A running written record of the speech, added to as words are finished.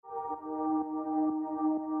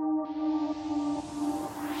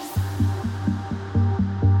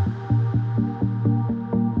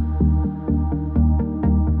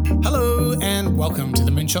Welcome to the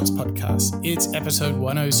Moonshots Podcast. It's episode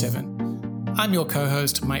 107. I'm your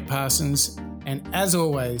co-host, Mike Parsons, and as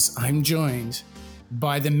always, I'm joined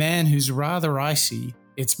by the man who's rather icy.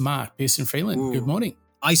 It's Mark Pearson-Freeland. Good morning.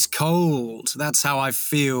 Ice cold. That's how I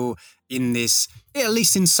feel in this, at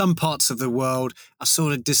least in some parts of the world, a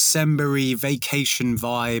sort of December-y vacation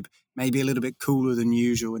vibe, maybe a little bit cooler than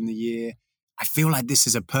usual in the year. I feel like this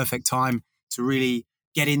is a perfect time to really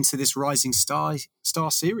get into this Rising Star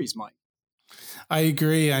series, Mike. I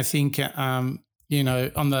agree. I think, on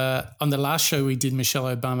the last show we did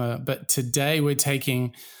Michelle Obama, but today we're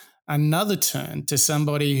taking another turn to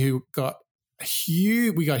somebody who we got a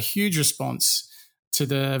huge response to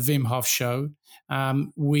the Wim Hoff show.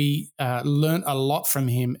 We learned a lot from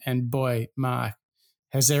him, and boy, Mark,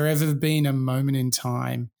 has there ever been a moment in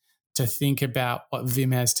time to think about what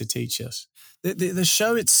Wim has to teach us? The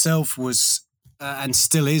show itself was, and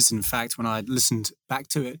still is, in fact, when I listened back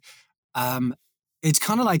to it, it's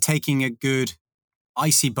kind of like taking a good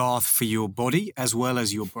icy bath for your body as well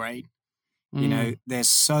as your brain. You know, there's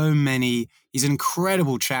so many, he's an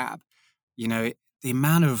incredible chap. You know, the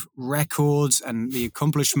amount of records and the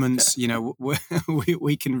accomplishments, you know,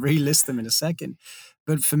 we can relist them in a second.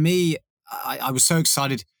 But for me, I was so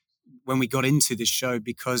excited when we got into this show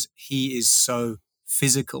because he is so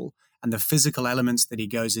physical, and the physical elements that he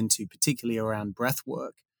goes into, particularly around breath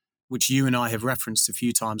work, which you and I have referenced a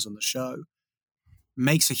few times on the show,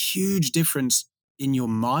 makes a huge difference in your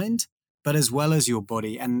mind, but as well as your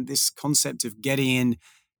body. And this concept of getting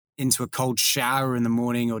into a cold shower in the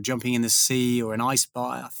morning or jumping in the sea or an ice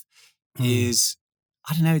bath is,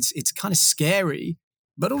 I don't know, it's kind of scary,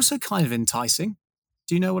 but also kind of enticing.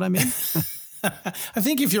 Do you know what I mean? I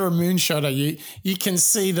think if you're a moonshotter, you can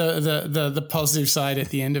see the positive side at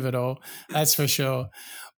the end of it all. That's for sure.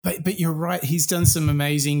 But you're right. He's done some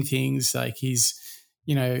amazing things. Like he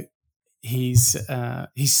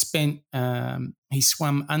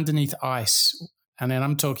swam underneath ice, and then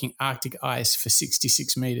I'm talking Arctic ice, for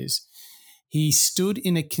 66 meters. He stood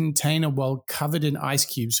in a container while covered in ice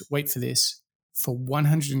cubes, wait for this, for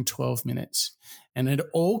 112 minutes. And it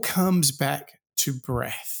all comes back to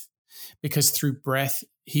breath, because through breath,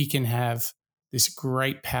 he can have this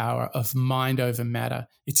great power of mind over matter.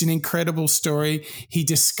 It's an incredible story. He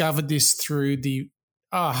discovered this through the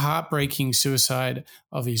heartbreaking suicide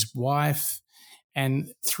of his wife.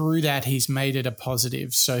 And through that, he's made it a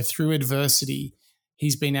positive. So through adversity,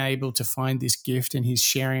 he's been able to find this gift, and he's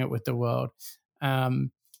sharing it with the world.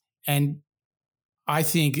 And I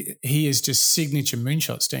think he is just signature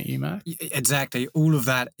moonshots, don't you, Mark? Exactly. All of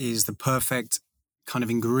that is the perfect kind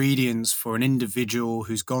of ingredients for an individual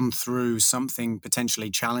who's gone through something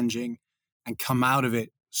potentially challenging and come out of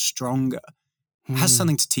it stronger. Has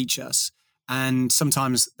something to teach us. And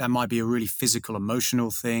sometimes that might be a really physical,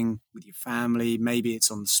 emotional thing with your family. Maybe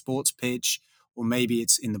it's on the sports pitch, or maybe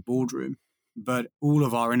it's in the boardroom. But all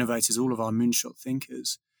of our innovators, all of our moonshot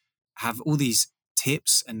thinkers have all these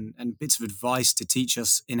tips and bits of advice to teach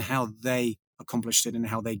us in how they accomplished it and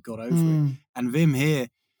how they got over it. And Wim here,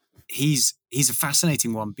 he's a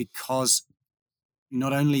fascinating one, because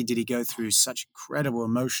not only did he go through such incredible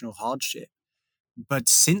emotional hardship, but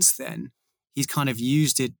since then, he's kind of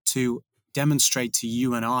used it to demonstrate to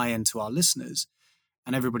you and I and to our listeners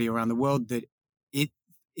and everybody around the world that it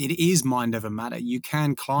is mind over matter. You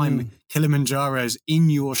can climb Kilimanjaros in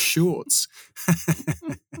your shorts.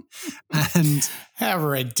 And how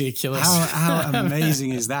ridiculous. How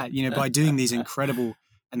amazing is that? You know, by doing these incredible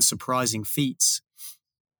and surprising feats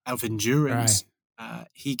of endurance,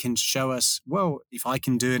 he can show us, well, if I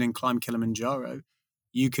can do it and climb Kilimanjaro,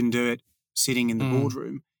 you can do it sitting in the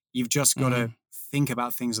boardroom. You've just got to think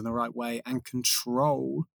about things in the right way and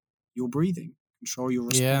control your breathing, control your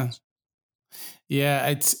response. Yeah,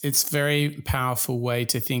 it's very powerful way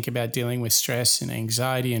to think about dealing with stress and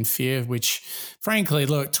anxiety and fear, which frankly,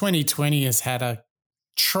 look, 2020 has had a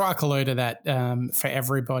truckload of that for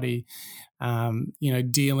everybody,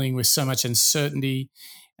 dealing with so much uncertainty.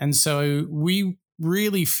 And so we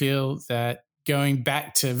really feel that going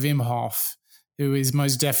back to Wim Hoff, who is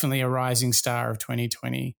most definitely a rising star of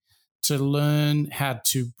 2020, to learn how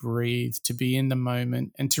to breathe, to be in the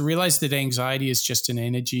moment, and to realize that anxiety is just an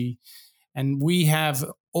energy. And we have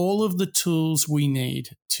all of the tools we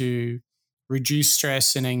need to reduce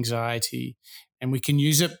stress and anxiety, and we can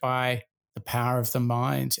use it by the power of the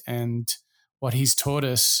mind. And what he's taught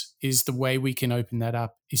us is the way we can open that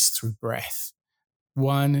up is through breath.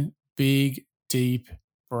 One big, deep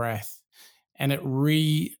breath. And it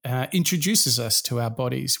reintroduces us to our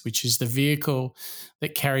bodies, which is the vehicle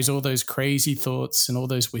that carries all those crazy thoughts and all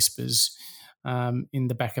those whispers in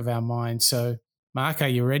the back of our mind. So, Mark, are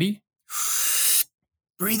you ready?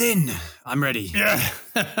 Breathe in. I'm ready. Yeah.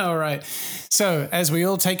 All right. So as we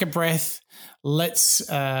all take a breath, let's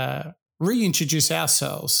reintroduce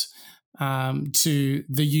ourselves to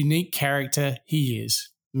the unique character he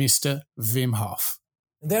is, Mr. Wim Hof.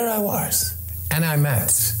 There I was, and I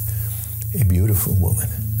met a beautiful woman,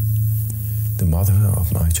 the mother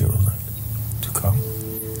of my children, to come.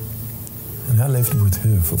 And I lived with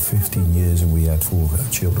her for 15 years, and we had 4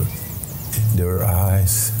 children. Their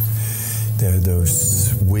eyes,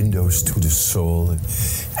 those windows to the soul,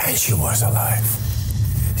 and she was alive.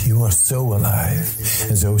 She was so alive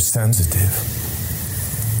and so sensitive.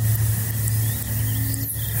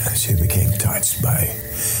 And she became touched by,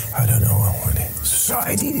 I don't know what it is,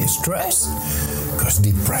 society, distress, because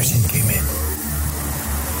depression came in.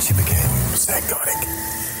 She became psychotic,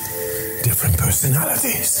 different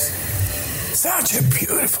personalities. Such a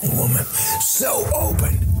beautiful woman, so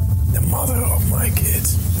open, the mother of my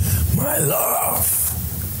kids, my love.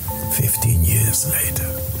 15 years later,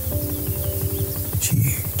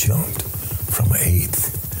 she jumped from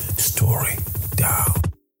 8th story down.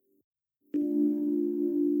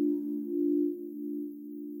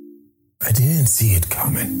 I didn't see it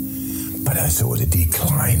coming, but I saw the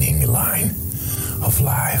declining line of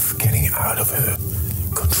life getting out of her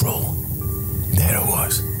control. There I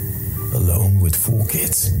was, alone with 4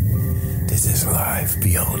 kids. This is life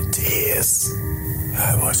beyond tears.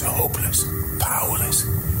 I was hopeless, powerless,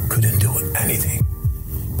 couldn't do anything.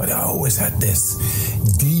 But I always had this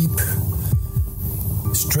deep,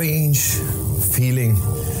 strange feeling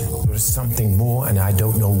there's something more and I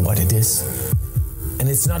don't know what it is. And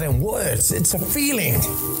it's not in words, it's a feeling.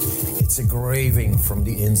 It's a craving from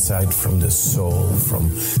the inside, from the soul, from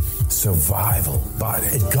survival. But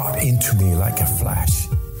it got into me like a flash.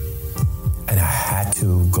 And I had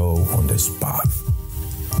to go on this path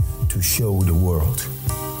to show the world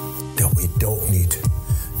that we don't need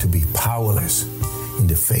to be powerless in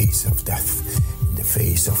the face of death, in the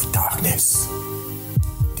face of darkness,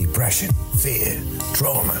 depression, fear,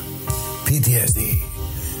 trauma, PTSD,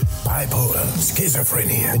 bipolar,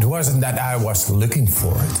 schizophrenia. It wasn't that I was looking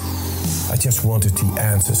for it. I just wanted the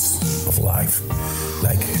answers of life.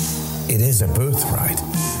 Like, it is a birthright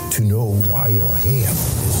to know why you're here on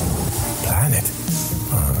this planet.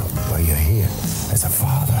 Why you're here as a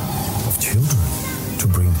father of children to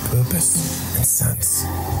bring purpose and sense.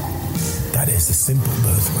 That is a simple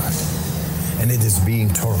birthright. And it is being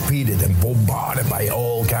torpedoed and bombarded by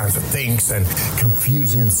all kinds of things, and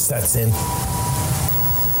confusion sets in.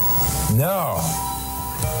 No,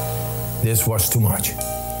 this was too much.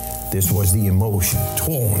 This was the emotion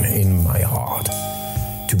torn in my heart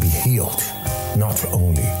to be healed, not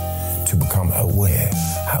only to become aware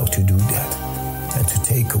how to do that and to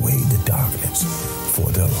take away the darkness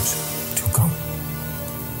for those to come.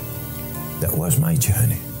 That was my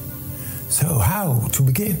journey. So how to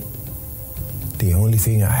begin? The only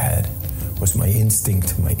thing I had was my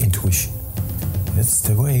instinct, my intuition. That's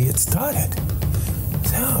the way it started.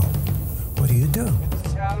 So, what do?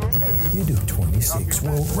 You do 26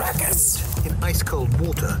 world records. In ice-cold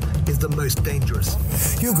water is the most dangerous.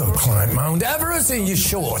 You go climb Mount Everest in your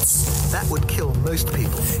shorts. That would kill most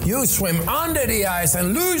people. You swim under the ice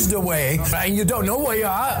and lose the way, and you don't know where you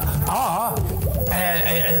are.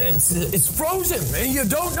 And it's frozen, and you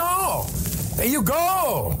don't know. And you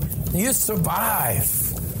go. You survive.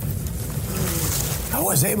 I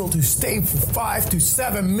was able to stay for 5 to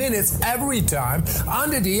 7 minutes every time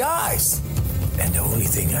under the ice. And the only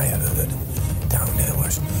thing I heard down there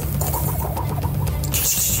was...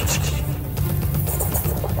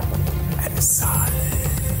 and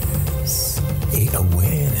silence. A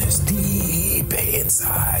awareness deep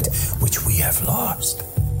inside, which we have lost.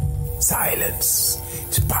 Silence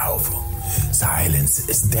is powerful. Silence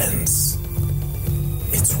is dense.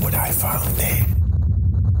 It's what I found there.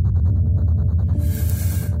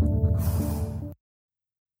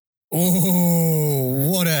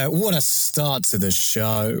 Oh, what a start to the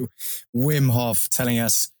show. Wim Hof telling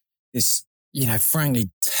us this, frankly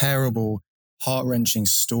terrible, heart-wrenching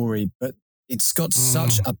story, but it's got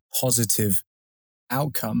such a positive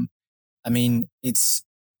outcome. I mean, it's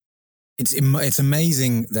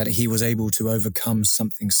amazing that he was able to overcome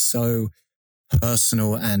something so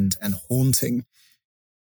personal and haunting,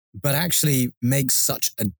 but actually makes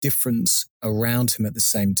such a difference around him at the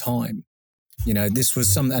same time. This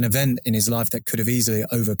was an event in his life that could have easily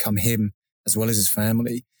overcome him as well as his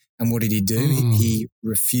family. And what did he do? He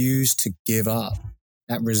refused to give up.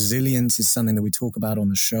 That resilience is something that we talk about on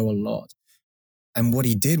the show a lot. And what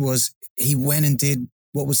he did was he went and did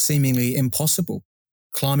what was seemingly impossible,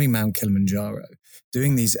 climbing Mount Kilimanjaro,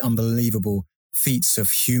 doing these unbelievable feats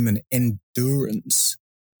of human endurance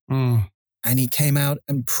Mm. And he came out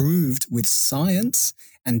and proved with science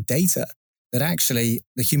and data that actually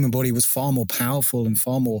the human body was far more powerful and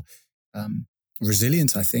far more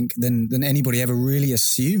resilient, I think, than anybody ever really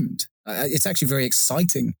assumed. It's actually very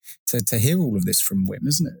exciting to hear all of this from Wim,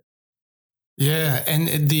 isn't it? Yeah.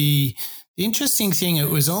 And the interesting thing, it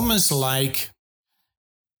was almost like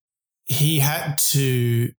he had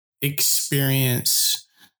to experience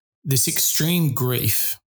this extreme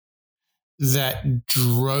grief that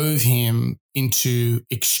drove him into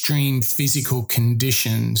extreme physical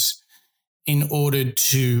conditions in order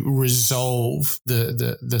to resolve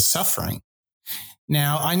the suffering.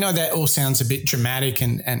 Now, I know that all sounds a bit dramatic,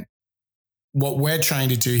 and what we're trying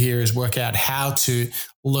to do here is work out how to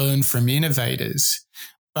learn from innovators.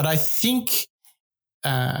 But I think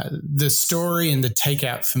the story and the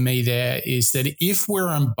takeout for me there is that if we're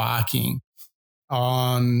embarking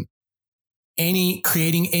on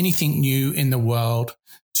creating anything new in the world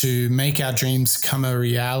to make our dreams come a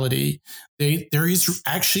reality, there is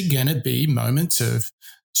actually going to be moments of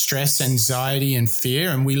stress, anxiety, and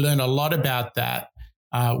fear. And we learn a lot about that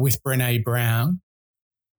with Brené Brown.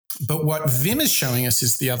 But what Wim is showing us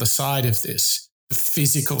is the other side of this, the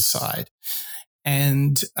physical side.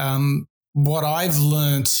 And what I've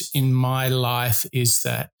learned in my life is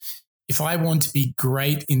that if I want to be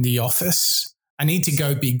great in the office, I need to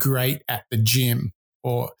go be great at the gym,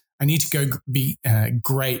 or I need to go be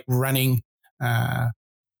great running,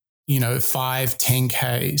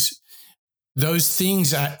 5-10Ks. Those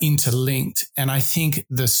things are interlinked. And I think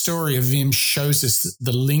the story of Wim shows us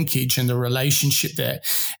the linkage and the relationship there.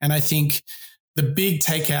 And I think the big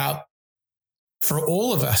takeout for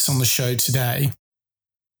all of us on the show today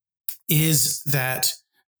is that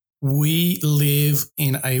we live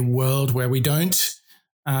in a world where we don't,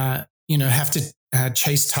 have to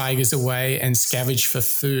chase tigers away and scavenge for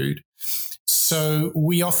food. So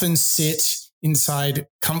we often sit inside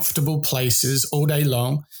comfortable places all day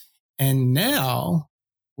long. And now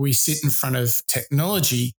we sit in front of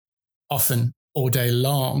technology often all day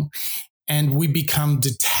long, and we become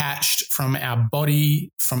detached from our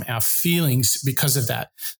body, from our feelings because of that.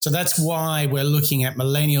 So that's why we're looking at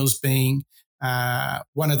millennials being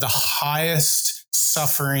one of the highest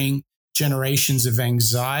suffering generations of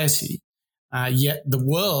anxiety. Yet the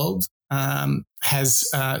world has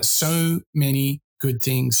so many good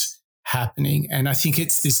things happening. And I think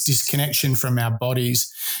it's this disconnection from our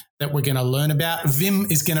bodies that we're going to learn about.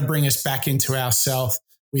 Wim is going to bring us back into ourselves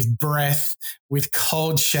with breath, with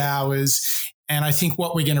cold showers. And I think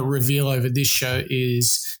what we're going to reveal over this show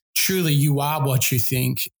is truly you are what you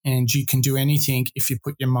think, and you can do anything if you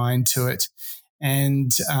put your mind to it.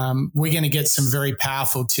 And we're going to get some very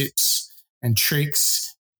powerful tips and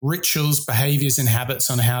tricks, rituals, behaviors, and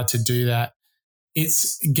habits on how to do that.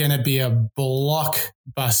 It's going to be a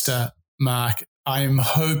blockbuster, Mark. I am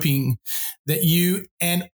hoping that you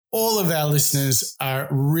and all of our listeners are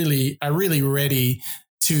really ready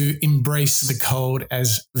to embrace the cold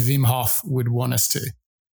as Wim Hof would want us to.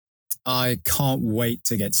 I can't wait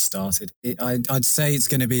to get started. I'd say it's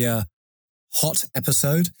going to be a hot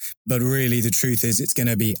episode, but really the truth is it's going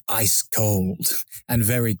to be ice cold and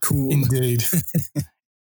very cool. Indeed.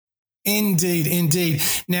 Indeed.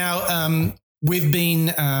 Now, we've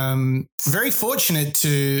been very fortunate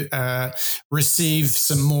to receive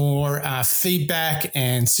some more feedback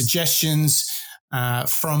and suggestions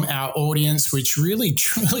from our audience, which really,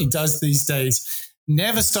 truly does these days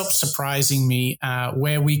never stop surprising me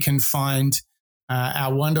where we can find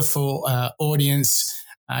our wonderful audience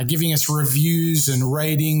giving us reviews and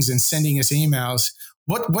ratings and sending us emails.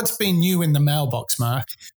 What's been new in the mailbox, Mark?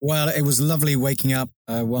 Well, it was lovely waking up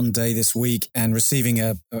one day this week and receiving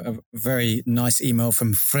a very nice email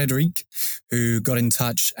from Frederic, who got in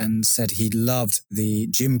touch and said he loved the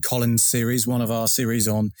Jim Collins series, one of our series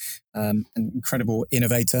on an incredible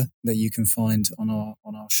innovator that you can find on our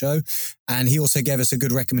show. And he also gave us a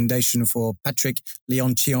good recommendation for Patrick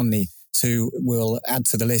Leoncioni, who we'll add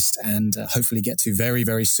to the list and hopefully get to very,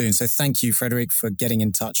 very soon. So thank you, Frederic, for getting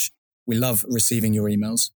in touch. We love receiving your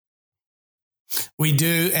emails. We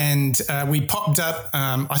do. And we popped up,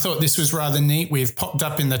 I thought this was rather neat. We've popped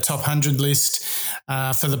up in the top 100 list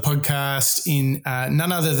for the podcast in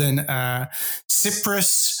none other than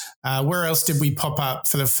Cyprus. Where else did we pop up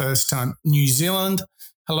for the first time? New Zealand.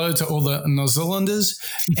 Hello to all the New Zealanders.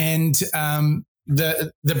 And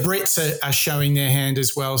the Brits are showing their hand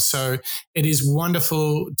as well. So it is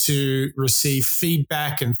wonderful to receive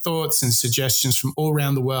feedback and thoughts and suggestions from all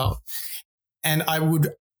around the world. And I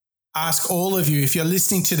would ask all of you, if you're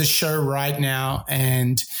listening to the show right now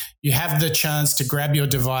and you have the chance to grab your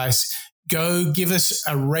device, go give us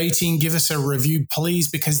a rating, give us a review, please,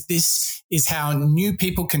 because this is how new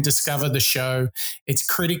people can discover the show. It's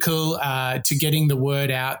critical to getting the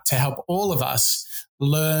word out to help all of us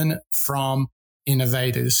learn from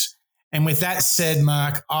innovators. And with that said,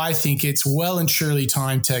 Mark, I think it's well and truly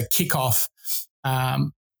time to kick off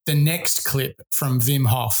the next clip from Wim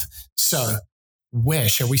Hof. So where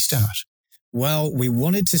shall we start? Well, we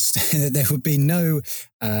wanted to say that there would be no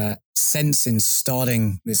sense in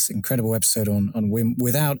starting this incredible episode on Wim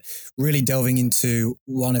without really delving into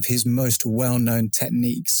one of his most well-known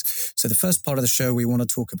techniques. So the first part of the show, we want to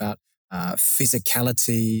talk about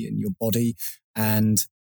physicality in your body. And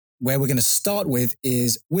where we're going to start with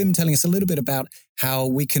is Wim telling us a little bit about how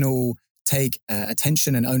we can all take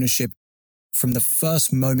attention and ownership from the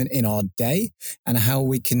first moment in our day, and how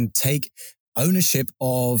we can take ownership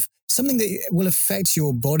of something that will affect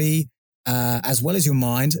your body as well as your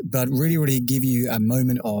mind, but really, really give you a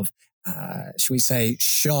moment of, shall we say,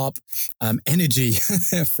 sharp energy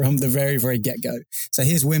from the very, very get-go. So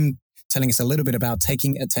here's Wim telling us a little bit about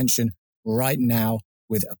taking attention right now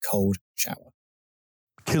with a cold shower.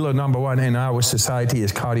 Killer number one in our society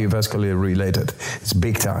is cardiovascular related. It's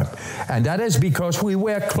big time. And that is because we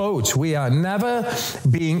wear clothes. We are never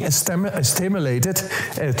being stimulated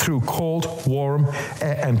through cold, warm,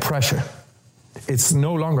 and pressure. It's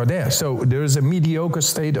no longer there. So there is a mediocre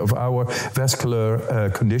state of our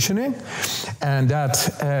vascular conditioning. And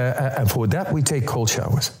that, and for that, we take cold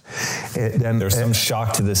showers. Then there's some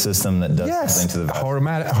shock to the system that does something to the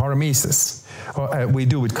hormesis. We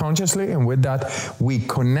do it consciously, and with that, we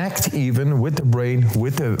connect even with the brain,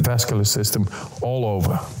 with the vascular system all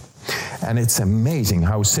over. And it's amazing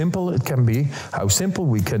how simple it can be, how simple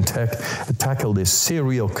we can tackle this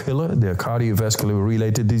serial killer, the cardiovascular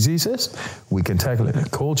related diseases. We can tackle it. A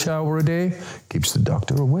cold shower a day keeps the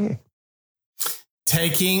doctor away.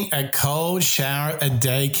 Taking a cold shower a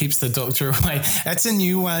day keeps the doctor away. That's a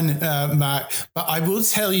new one, Mark. But I will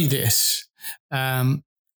tell you this.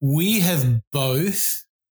 We have both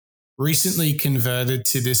recently converted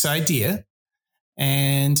to this idea.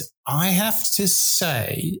 And I have to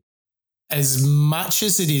say, as much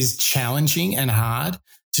as it is challenging and hard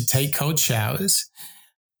to take cold showers,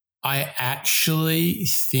 I actually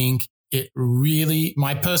think it really,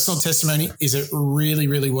 my personal testimony is it really,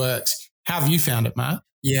 really works. How have you found it, Mark?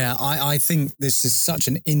 Yeah, I think this is such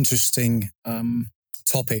an interesting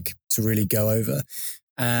topic to really go over.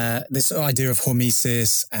 This idea of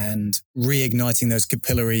hormesis and reigniting those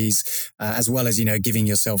capillaries, as well as, giving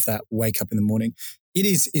yourself that wake up in the morning.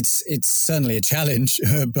 It's certainly a challenge,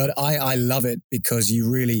 but I love it because you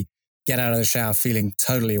really get out of the shower feeling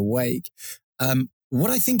totally awake.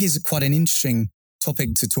 What I think is quite an interesting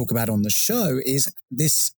topic to talk about on the show is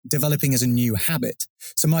this developing as a new habit.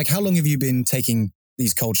 So, Mike, how long have you been taking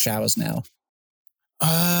these cold showers now?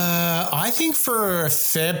 I think for a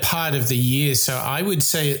fair part of the year. So I would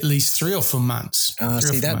say at least 3 or 4 months. 3 or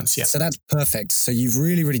 4 months, yeah. So that's perfect. So you've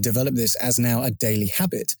really, really developed this as now a daily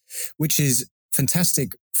habit, which is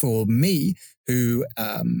fantastic for me who,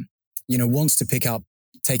 wants to pick up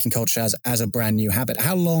taking cold showers as a brand new habit.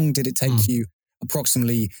 How long did it take you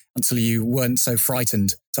approximately until you weren't so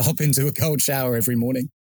frightened to hop into a cold shower every morning?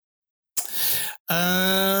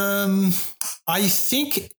 I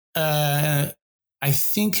think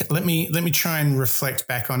let me try and reflect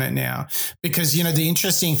back on it now, because the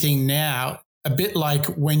interesting thing now, a bit like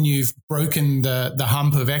when you've broken the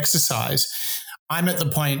hump of exercise, I'm at the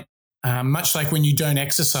point, much like when you don't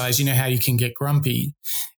exercise, you know how you can get grumpy.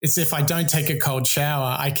 It's if I don't take a cold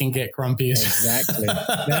shower, I can get grumpy. Exactly.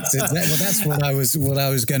 That's exactly. Well, that's what I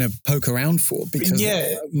was going to poke around for, because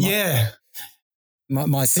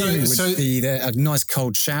My theory would be that a nice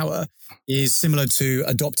cold shower is similar to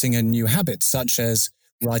adopting a new habit, such as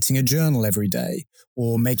writing a journal every day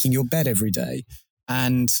or making your bed every day.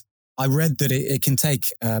 And I read that it can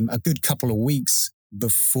take a good couple of weeks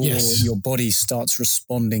before your body starts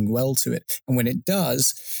responding well to it. And when it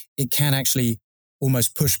does, it can actually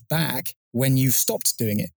almost push back when you've stopped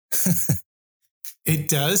doing it. It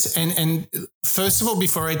does. And first of all,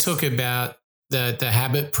 before I talk about the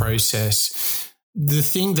habit process, the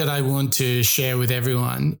thing that I want to share with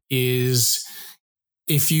everyone is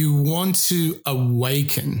if you want to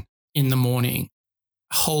awaken in the morning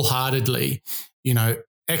wholeheartedly,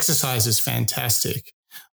 exercise is fantastic,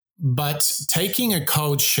 but taking a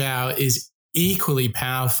cold shower is equally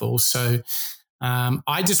powerful. So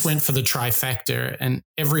I just went for the trifecta, and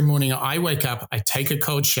every morning I wake up, I take a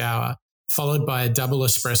cold shower, followed by a double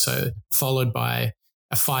espresso, followed by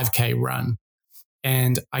a 5K run.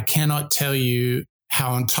 And I cannot tell you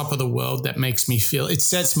how on top of the world that makes me feel. It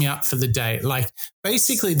sets me up for the day. Like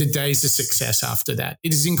basically the day's a success after that.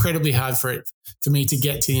 It is incredibly hard for me to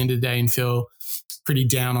get to the end of the day and feel pretty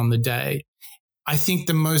down on the day. I think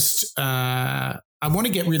the most, I want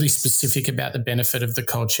to get really specific about the benefit of the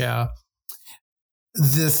cold shower.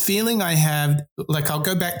 The feeling I have, like I'll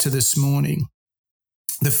go back to this morning,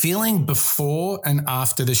 the feeling before and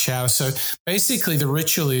after the shower. So basically the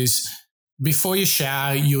ritual is before you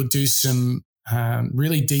shower, you'll do some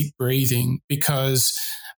really deep breathing because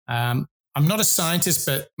I'm not a scientist,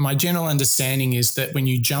 but my general understanding is that when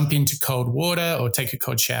you jump into cold water or take a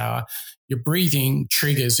cold shower, your breathing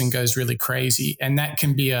triggers and goes really crazy. And that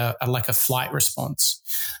can be like a flight response.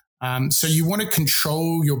 So you want to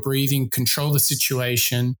control your breathing, control the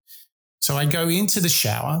situation. So I go into the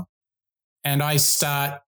shower and I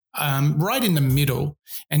start right in the middle.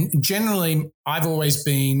 And generally, I've always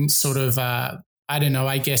been sort of,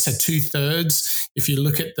 I guess a 2/3 if you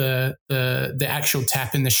look at the actual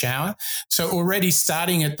tap in the shower. So already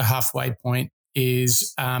starting at the halfway point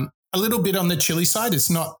is a little bit on the chilly side. It's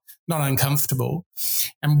not uncomfortable.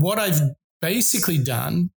 And what I've basically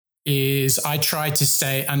done is I try to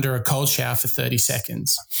stay under a cold shower for 30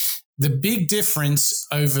 seconds. The big difference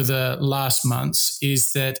over the last months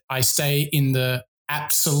is that I stay in the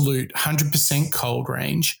absolute 100% cold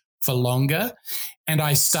range for longer, and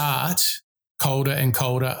I start colder and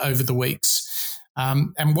colder over the weeks.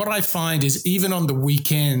 And what I find is even on the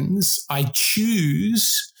weekends, I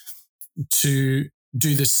choose to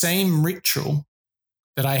do the same ritual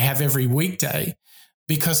that I have every weekday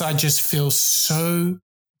because I just feel so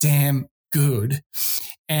damn good.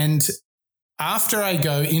 And after I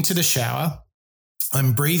go into the shower,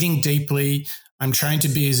 I'm breathing deeply. I'm trying to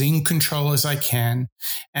be as in control as I can.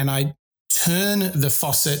 And I turn the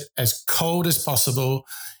faucet as cold as possible.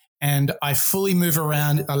 And I fully move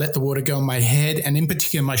around. I let the water go on my head and in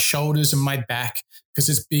particular my shoulders and my back because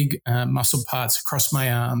there's big muscle parts across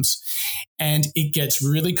my arms. And it gets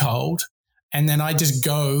really cold. And then I just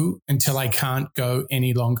go until I can't go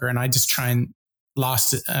any longer. And I just try and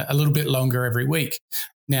last a little bit longer every week.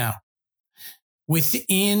 Now,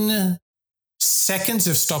 within seconds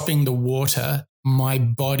of stopping the water, my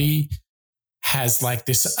body has like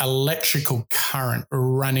this electrical current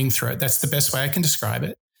running through it. That's the best way I can describe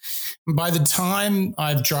it. By the time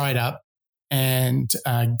I've dried up and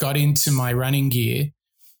got into my running gear,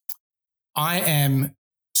 I am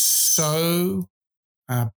so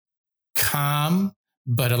calm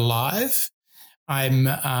but alive.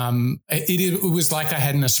 It was like I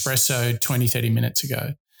had an espresso 20, 30 minutes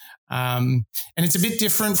ago. And it's a bit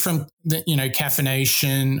different from the,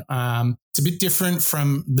 caffeination. It's a bit different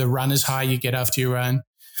from the runner's high you get after you run.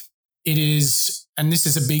 It is, and this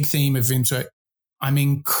is a big theme of Wim's work, I'm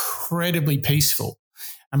incredibly peaceful.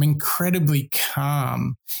 I'm incredibly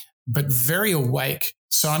calm, but very awake.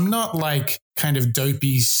 So I'm not like kind of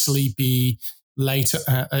dopey, sleepy, late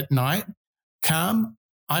at night calm.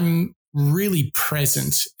 I'm really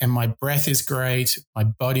present and my breath is great. My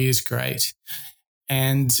body is great.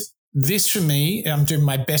 And this for me, I'm doing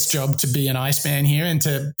my best job to be an Iceman here and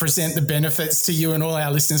to present the benefits to you and all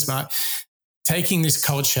our listeners, Mark. Taking this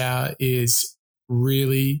cold shower is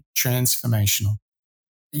really transformational.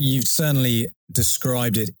 You've certainly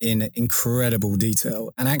described it in incredible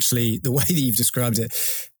detail. And actually, the way that you've described it,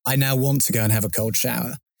 I now want to go and have a cold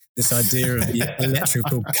shower. This idea of the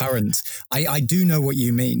electrical current. I do know what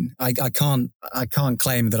you mean. I can't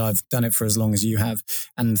claim that I've done it for as long as you have.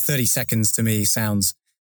 And 30 seconds to me sounds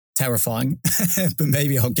terrifying, but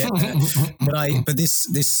maybe I'll get there. But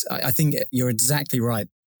I think you're exactly right.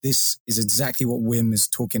 This is exactly what Wim is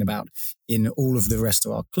talking about in all of the rest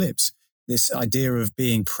of our clips. This idea of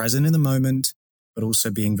being present in the moment, but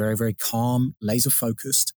also being very, very calm, laser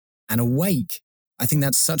focused and awake. I think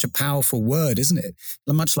that's such a powerful word, isn't it?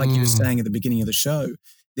 Much like you were saying at the beginning of the show,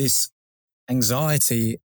 this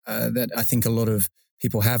anxiety that I think a lot of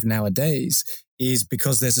people have nowadays is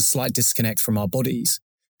because there's a slight disconnect from our bodies.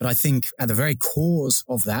 But I think at the very cause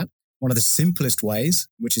of that, one of the simplest ways,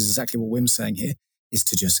 which is exactly what Wim's saying here, is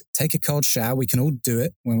to just take a cold shower. We can all do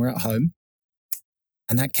it when we're at home.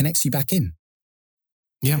 And that connects you back in.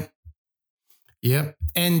 Yeah. Yeah.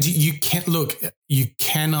 And you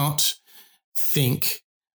cannot think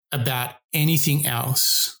about anything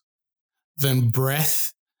else than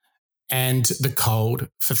breath and the cold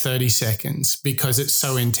for 30 seconds because it's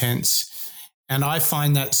so intense. And I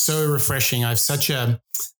find that so refreshing. I have such a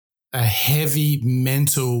heavy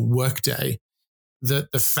mental workday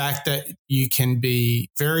that the fact that you can be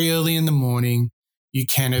very early in the morning, you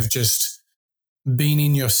kind of just being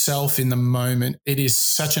in yourself in the moment, it is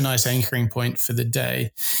such a nice anchoring point for the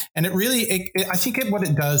day. And it really, I think what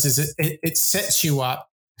it does is it sets you up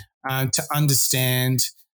to understand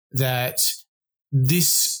that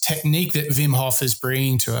this technique that Wim Hof is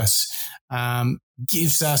bringing to us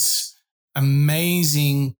gives us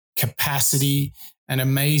amazing capacity and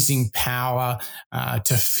amazing power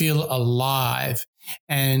to feel alive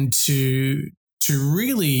and to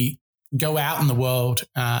really go out in the world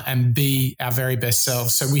and be our very best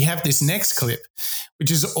selves. So we have this next clip,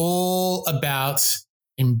 which is all about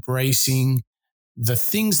embracing the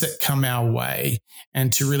things that come our way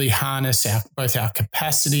and to really harness both our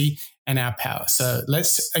capacity and our power. So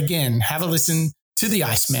let's, again, have a listen to the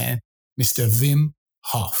Iceman, Mr. Wim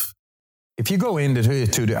Hof. If you go into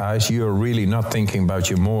the ice, you're really not thinking about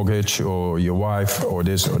your mortgage or your wife or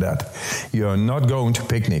this or that. You're not going to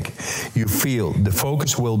picnic. You feel. The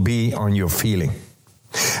focus will be on your feeling.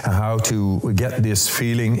 How to get this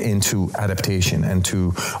feeling into adaptation and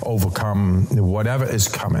to overcome whatever is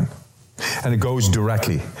coming. And it goes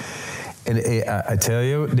directly. And I tell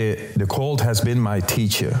you, the cold has been my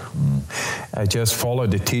teacher. I just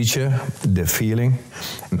followed the teacher, the feeling,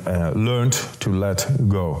 learned to let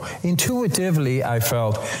go. Intuitively, I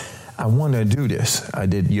felt, I want to do this. I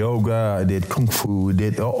did yoga, I did kung fu,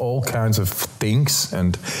 did all kinds of things,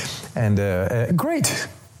 and great.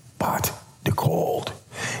 But the cold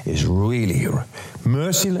is really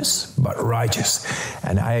merciless but righteous.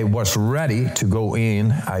 And I was ready to go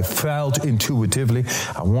in. I felt intuitively,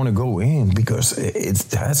 I want to go in because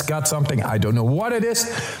it has got something. I don't know what it is.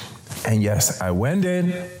 And yes, I went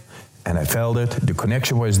in and I felt it. The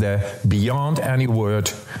connection was there beyond any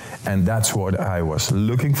word. And that's what I was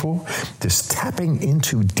looking for. This tapping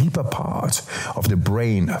into deeper parts of the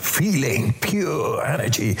brain, feeling pure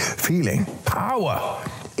energy, feeling power.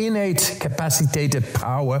 Innate, capacitated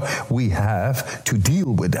power we have to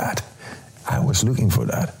deal with that. I was looking for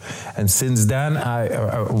that. And since then,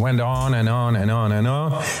 I went on and on and on and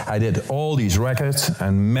on. I did all these records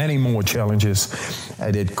and many more challenges. I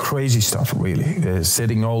did crazy stuff, really.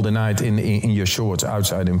 Sitting all the night in your shorts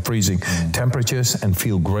outside in freezing temperatures and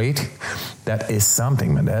feel great. That is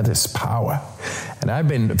something, man. That is power. And I've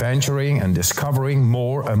been venturing and discovering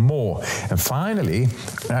more and more. And finally,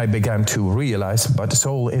 I began to realize, but it's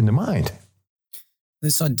all in the mind.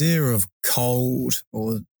 This idea of cold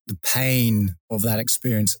or the pain of that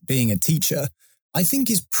experience being a teacher, I think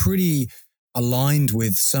is pretty aligned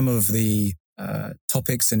with some of the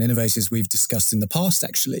topics and innovators we've discussed in the past,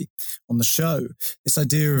 actually, on the show. This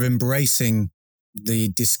idea of embracing the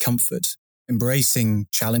discomfort, embracing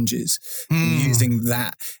challenges, using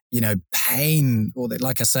that, pain, or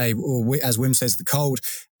like I say, or as Wim says, the cold,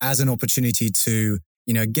 as an opportunity to,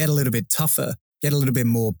 get a little bit tougher, get a little bit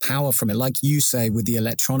more power from it. Like you say, with the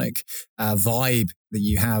electronic vibe that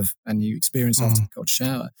you have and you experience after the cold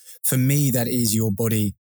shower. For me, that is your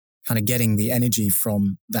body kind of getting the energy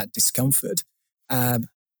from that discomfort. And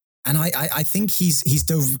I think he's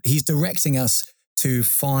directing us to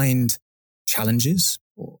find challenges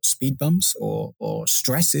or speed bumps or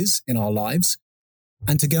stresses in our lives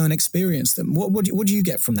and to go and experience them. What do you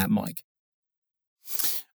get from that, Mike?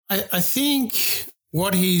 I think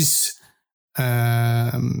what he's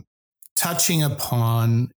touching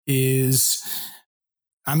upon is,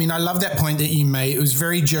 I love that point that you made. It was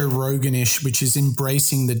very Joe Rogan-ish, which is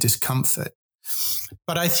embracing the discomfort.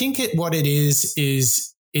 But I think what it is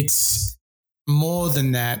it's more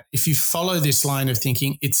than that. If you follow this line of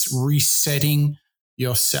thinking, it's resetting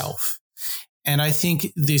yourself. And I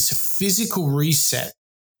think this physical reset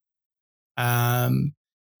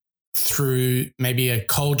through maybe a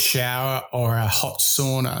cold shower or a hot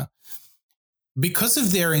sauna, because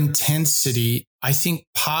of their intensity, I think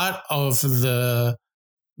part of the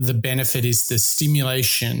benefit is the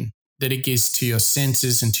stimulation that it gives to your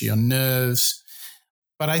senses and to your nerves.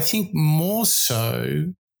 But I think more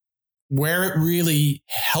so where it really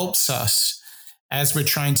helps us as we're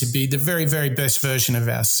trying to be the very, very best version of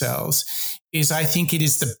ourselves is I think it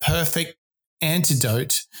is the perfect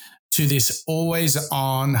antidote to this always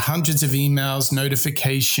on, hundreds of emails,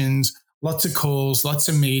 notifications, lots of calls, lots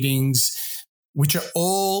of meetings, which are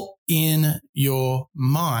all in your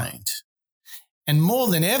mind. And more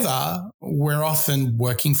than ever, we're often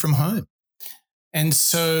working from home. And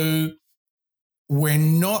so we're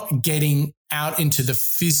not getting out into the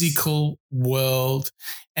physical world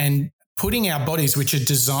and putting our bodies, which are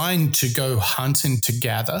designed to go hunt and to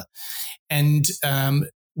gather. And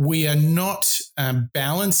we are not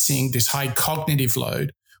balancing this high cognitive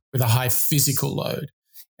load with a high physical load.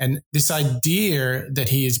 And this idea that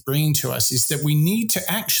he is bringing to us is that we need to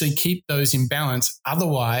actually keep those in balance.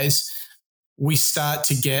 Otherwise, we start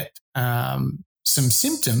to get some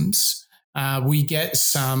symptoms. We get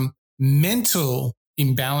some mental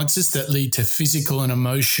imbalances that lead to physical and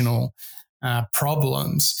emotional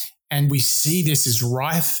problems. And we see this as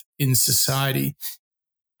rife in society.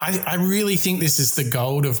 I really think this is the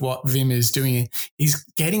gold of what Wim is doing. He's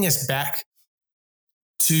getting us back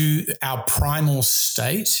to our primal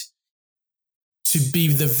state to be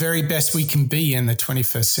the very best we can be in the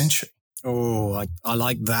 21st century. Oh, I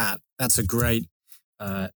like that. That's a great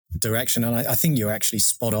direction. And I think you're actually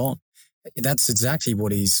spot on. That's exactly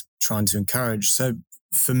what he's trying to encourage. So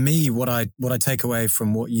for me, what I take away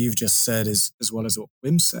from what you've just said is, as well as what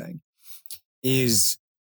Wim's saying, is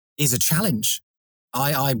a challenge.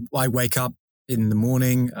 I wake up in the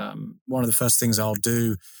morning. One of the first things I'll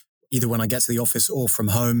do, either when I get to the office or from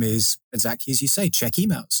home, is exactly as you say, check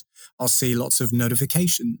emails. I'll see lots of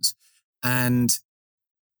notifications. And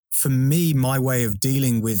for me, my way of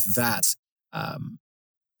dealing with that,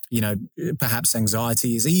 perhaps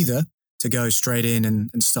anxiety, is either to go straight in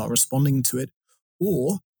and start responding to it,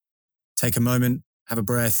 or take a moment, have a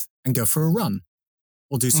breath, and go for a run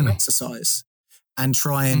or do some exercise and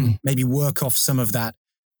try and maybe work off some of that.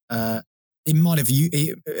 It might have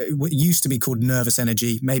what used to be called nervous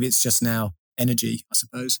energy. Maybe it's just now energy, I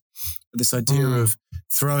suppose. But this idea of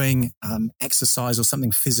throwing exercise or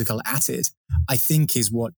something physical at it, I think,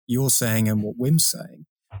 is what you're saying and what Wim's saying,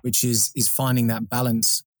 which is finding that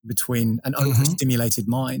balance between an overstimulated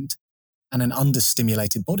mind and an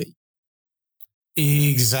understimulated body.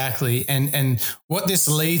 Exactly. And what this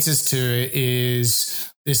leads us to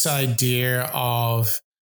is this idea of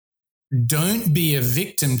don't be a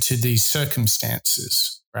victim to these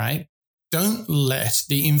circumstances, right? Don't let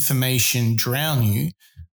the information drown you.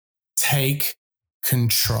 Take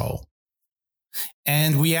control.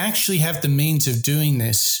 And we actually have the means of doing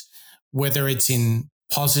this, whether it's in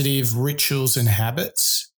positive rituals and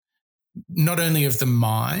habits, not only of the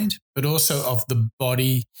mind, but also of the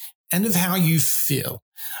body and of how you feel.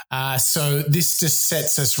 So this just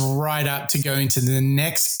sets us right up to go into the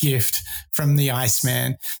next gift from the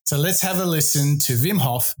Iceman. So let's have a listen to Wim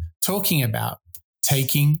Hof talking about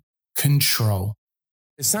taking control.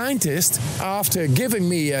 The scientists, after giving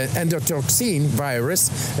me an endotoxin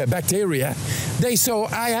virus, a bacteria, they saw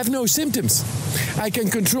I have no symptoms. I can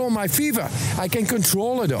control my fever. I can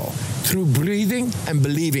control it all through breathing and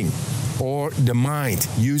believing, or the mind,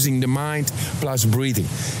 using the mind plus breathing.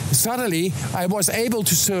 Suddenly, I was able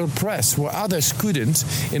to suppress what others couldn't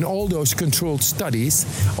in all those controlled studies.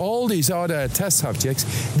 All these other test subjects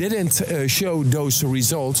didn't show those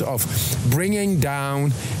results of bringing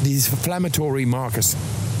down these inflammatory markers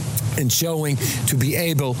and showing to be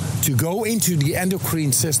able to go into the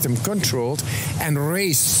endocrine system controlled and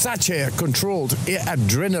raise such a controlled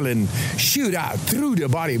adrenaline shootout through the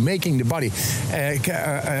body, making the body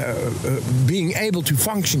being able to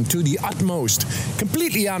function to the utmost,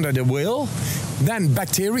 completely under the will. Then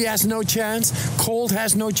bacteria has no chance, cold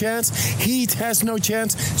has no chance, heat has no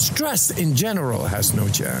chance, stress in general has no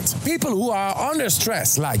chance. People who are under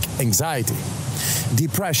stress, like anxiety,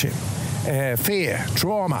 depression, fear,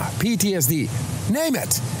 trauma, PTSD, name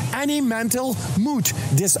it. Any mental mood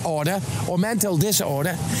disorder or mental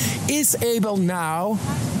disorder is able now,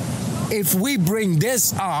 if we bring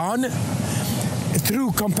this on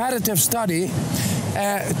through comparative study,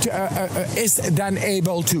 is then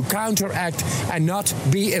able to counteract and not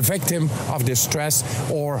be a victim of the stress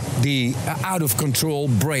or the out of control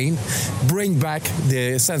brain, bring back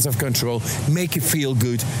the sense of control, make you feel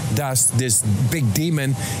good. Thus, this big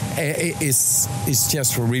demon is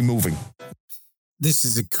just removing. This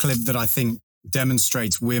is a clip that I think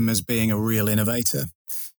demonstrates Wim as being a real innovator.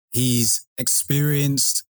 He's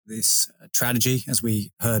experienced this tragedy, as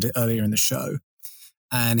we heard earlier in the show,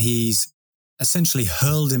 and he's essentially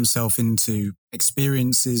hurled himself into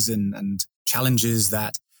experiences and challenges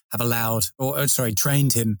that have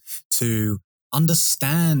trained him to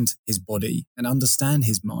understand his body and understand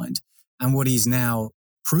his mind. And what he's now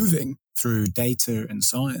proving through data and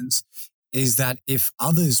science is that if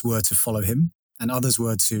others were to follow him and others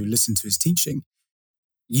were to listen to his teaching,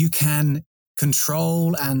 you can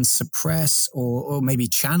control and suppress or maybe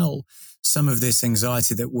channel some of this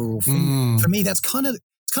anxiety that we're all feeling. For me, that's kind of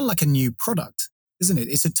like a new product, isn't it?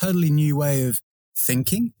 It's a totally new way of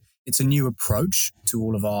thinking. It's a new approach to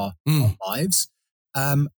all of our lives.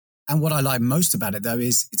 And what I like most about it, though,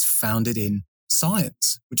 is it's founded in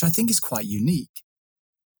science, which I think is quite unique.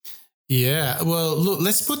 Yeah. Well, look,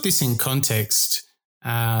 let's put this in context.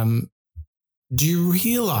 Do you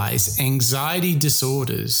realize anxiety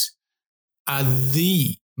disorders are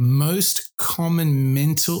the most common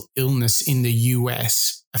mental illness in the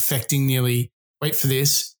US, affecting nearly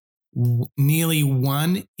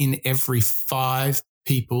 1 in every 5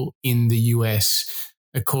 people in the US,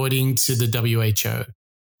 according to the WHO.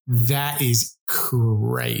 That is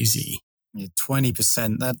crazy. Yeah,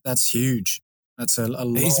 20%. That's huge. That's a lot.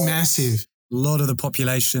 It's massive. A lot of the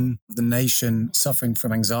population of the nation suffering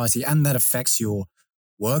from anxiety, and that affects your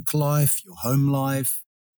work life, your home life.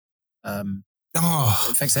 It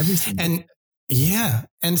affects everything. And yeah.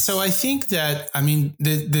 And so I think that, I mean,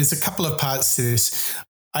 there's a couple of parts to this.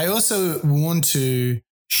 I also want to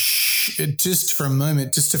just for a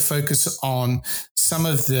moment, just to focus on some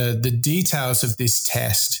of the details of this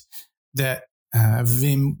test that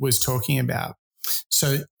Wim was talking about.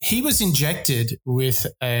 So he was injected with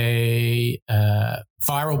a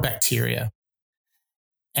viral bacteria,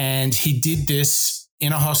 and he did this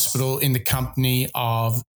in a hospital in the company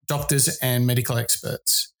of doctors and medical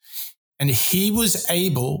experts. And he was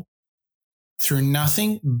able, through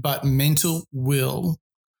nothing but mental will,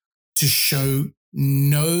 to show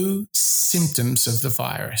no symptoms of the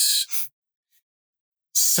virus.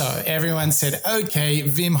 So everyone said, okay,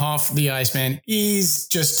 Wim Hoff, the Iceman, is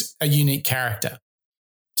just a unique character.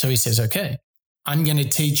 So he says, okay, I'm going to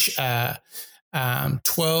teach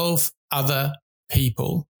 12 other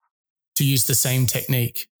people to use the same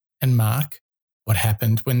technique. And Mark, what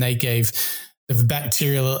happened when they gave the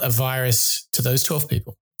bacterial virus to those 12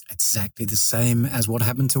 people? Exactly the same as what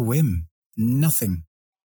happened to Wim. Nothing.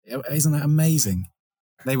 Isn't that amazing?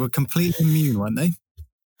 They were completely immune, weren't they?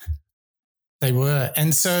 They were.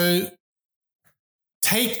 And so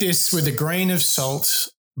take this with a grain of salt,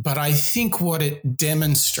 but I think what it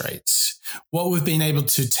demonstrates, what we've been able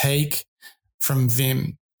to take from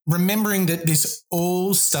Wim, remembering that this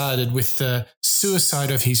all started with the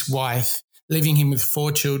suicide of his wife, leaving him with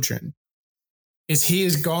 4 children, is he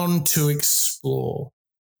has gone to explore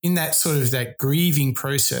in that sort of that grieving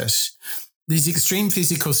process, these extreme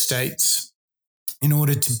physical states in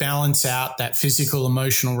order to balance out that physical,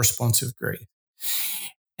 emotional response of grief.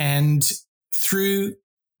 And through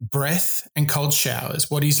breath and cold showers,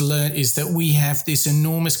 what he's learned is that we have this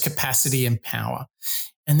enormous capacity and power.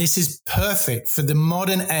 And this is perfect for the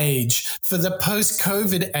modern age, for the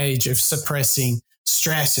post-COVID age of suppressing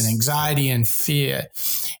stress and anxiety and fear.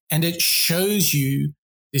 And it shows you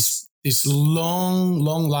this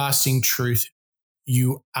long-lasting truth.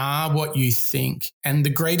 You are what you think. And the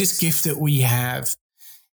greatest gift that we have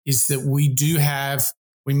is that we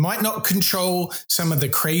might not control some of the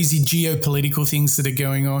crazy geopolitical things that are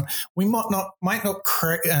going on. We might not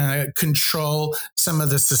control some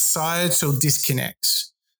of the societal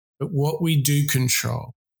disconnects. But what we do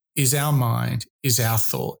control is our mind, is our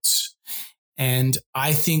thoughts. And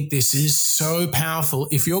I think this is so powerful.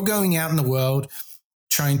 If you're going out in the world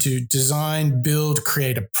trying to design, build,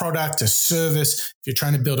 create a product, a service, if you're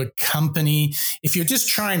trying to build a company, if you're just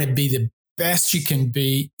trying to be the best you can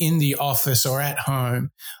be in the office or at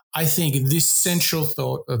home, I think this central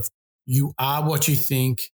thought of you are what you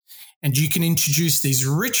think, and you can introduce these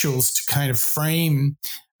rituals to kind of frame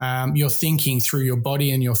your thinking through your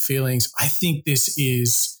body and your feelings. I think this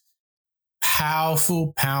is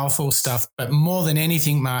powerful, powerful stuff. But more than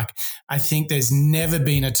anything, Mark, I think there's never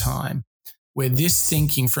been a time where this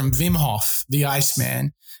thinking from Wim Hof, the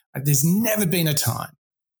Iceman, there's never been a time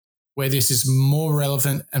where this is more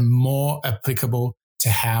relevant and more applicable to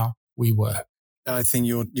how we work. I think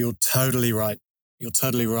you're totally right. You're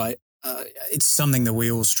totally right. It's something that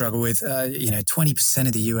we all struggle with. 20%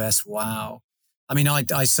 of the US, wow. I mean,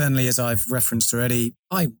 I certainly, as I've referenced already,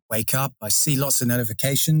 I wake up, I see lots of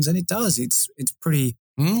notifications, and it does. It's pretty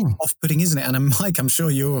off-putting, isn't it? And Mike, I'm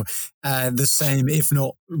sure you're the same, if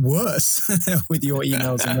not worse, with your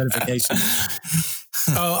emails and notifications.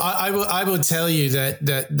 I will tell you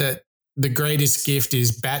that the greatest gift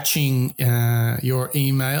is batching your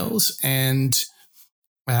emails, and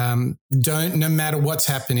no matter what's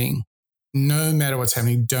happening,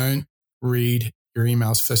 don't read your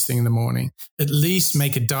emails first thing in the morning. At least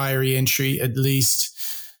make a diary entry, at least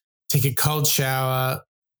take a cold shower,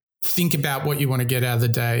 think about what you want to get out of the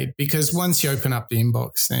day, because once you open up the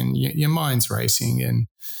inbox, then your mind's racing and,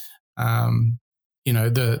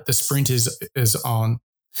 the sprint is on.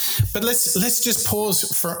 But let's just pause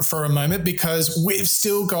for a moment, because we've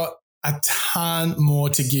still got a ton more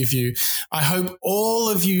to give you. I hope all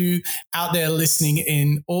of you out there listening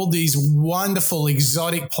in all these wonderful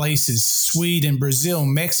exotic places, Sweden, Brazil,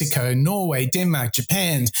 Mexico, Norway, Denmark,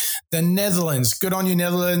 Japan, the Netherlands. Good on you,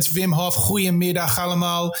 Netherlands. Wim Hof, goeiemiddag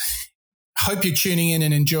allemaal. Hope you're tuning in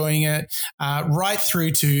and enjoying it. Right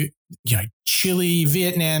through to Chile,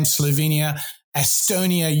 Vietnam, Slovenia.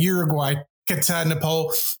 Estonia, Uruguay, Qatar,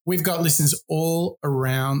 Nepal. We've got listeners all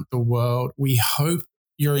around the world. We hope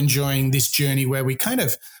you're enjoying this journey where we kind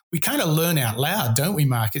of learn out loud, don't we,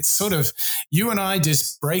 Mark? It's sort of you and I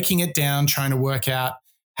just breaking it down, trying to work out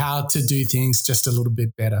how to do things just a little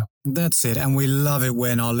bit better. That's it. And we love it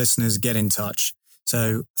when our listeners get in touch.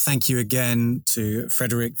 So thank you again to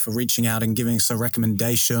Frederick for reaching out and giving us a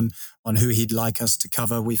recommendation on who he'd like us to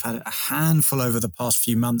cover. We've had a handful over the past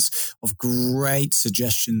few months of great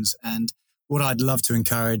suggestions. And what I'd love to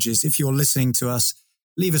encourage is if you're listening to us,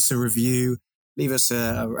 leave us a review, leave us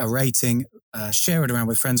a rating, share it around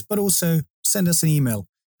with friends, but also send us an email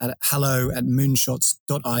at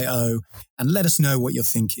hello@moonshots.io and let us know what you're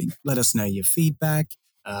thinking. Let us know your feedback.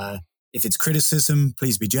 If it's criticism,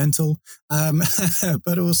 please be gentle.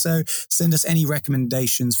 But also send us any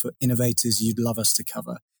recommendations for innovators you'd love us to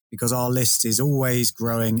cover, because our list is always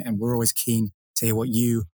growing and we're always keen to hear what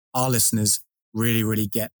you, our listeners, really, really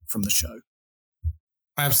get from the show.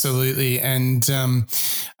 Absolutely. And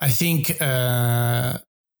I think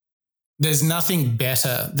there's nothing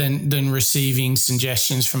better than receiving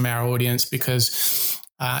suggestions from our audience, because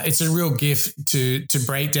it's a real gift to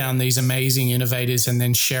break down these amazing innovators and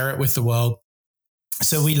then share it with the world.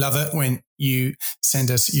 So we love it when you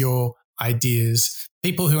send us your ideas,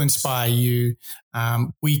 people who inspire you.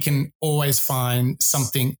 We can always find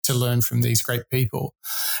something to learn from these great people.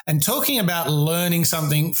 And talking about learning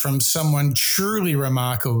something from someone truly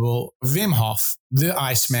remarkable, Wim Hoff, the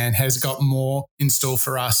Iceman, has got more in store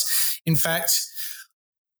for us. In fact,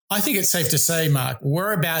 I think it's safe to say, Mark,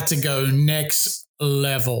 we're about to go next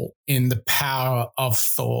level in the power of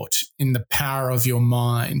thought, in the power of your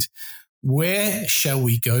mind. Where shall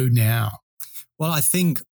we go now? Well, I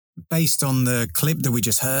think based on the clip that we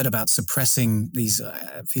just heard about suppressing these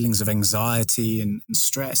feelings of anxiety and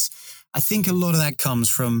stress, I think a lot of that comes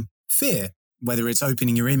from fear, whether it's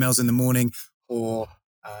opening your emails in the morning or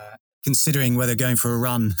considering whether going for a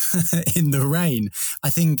run in the rain. I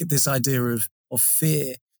think this idea of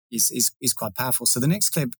fear is quite powerful. So the next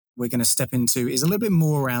clip we're going to step into is a little bit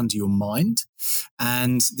more around your mind.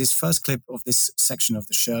 And this first clip of this section of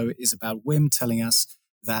the show is about Wim telling us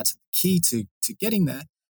that the key to getting there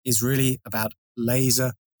is really about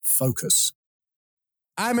laser focus.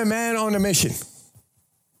 I'm a man on a mission.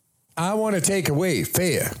 I want to take away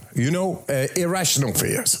fear, irrational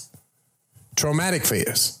fears, traumatic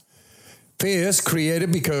fears. Fears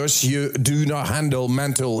created because you do not handle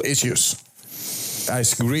mental issues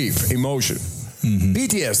as grief, emotion,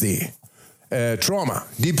 PTSD, trauma,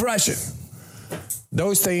 depression.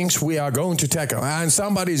 Those things we are going to tackle. And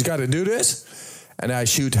somebody's got to do this, and I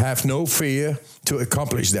should have no fear to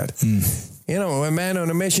accomplish that. A man on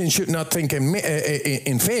a mission should not think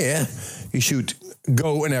in fear. He should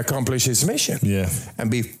go and accomplish his mission and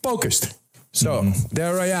be focused. So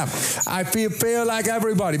there I am. I feel fear like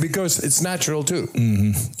everybody because it's natural too.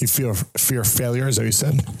 You feel fear of failure, is that what you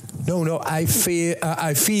said? No, I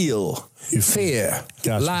feel fear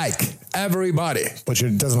like everybody. But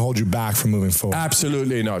it doesn't hold you back from moving forward.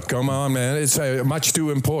 Absolutely not. Come on, man. It's much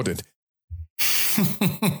too important.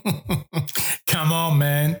 Come on,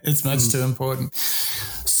 man. It's much too important.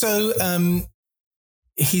 So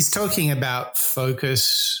he's talking about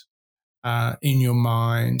focus in your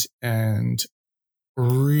mind and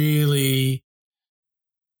really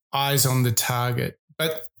eyes on the target.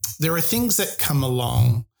 But there are things that come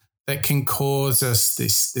along that can cause us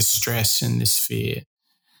this stress and this fear.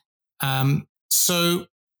 So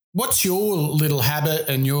what's your little habit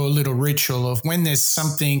and your little ritual of when there's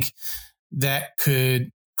something that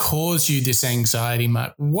could cause you this anxiety,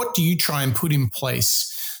 Mark? What do you try and put in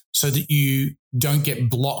place so that you don't get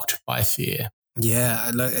blocked by fear?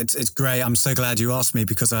 Yeah, it's great. I'm so glad you asked me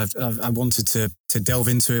because I wanted to delve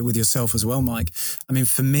into it with yourself as well, Mike. I mean,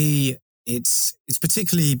 for me, it's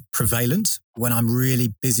particularly prevalent when I'm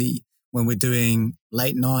really busy, when we're doing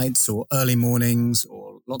late nights or early mornings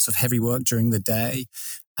or lots of heavy work during the day.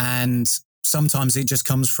 And sometimes it just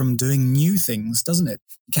comes from doing new things, doesn't it?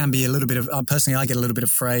 It can be a little bit of, personally, I get a little bit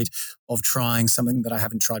afraid of trying something that I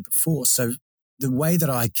haven't tried before. So the way that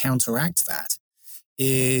I counteract that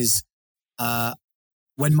is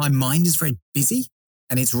when my mind is very busy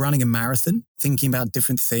and it's running a marathon, thinking about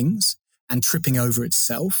different things and tripping over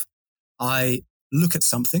itself, I look at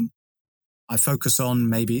something. I focus on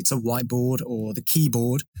maybe it's a whiteboard or the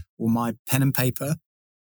keyboard or my pen and paper,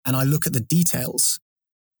 and I look at the details.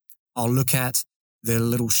 I'll look at the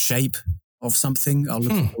little shape of something. I'll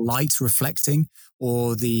look at the light reflecting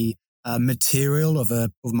or the material of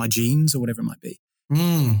my jeans or whatever it might be.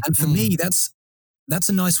 And for me, that's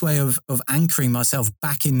a nice way of anchoring myself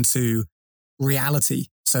back into reality,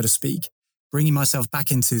 so to speak. bringing myself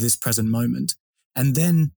back into this present moment. And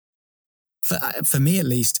then for me, at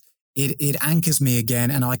least, it anchors me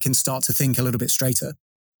again, and I can start to think a little bit straighter.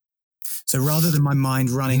 So rather than my mind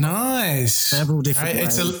running several different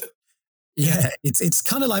ways, it's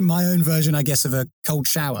kind of like my own version, I guess, of a cold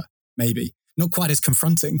shower, maybe. Not quite as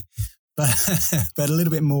confronting, but but a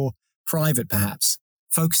little bit more private, perhaps.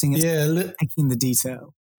 Focusing on taking the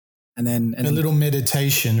detail. And then a little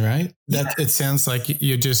meditation, right? It sounds like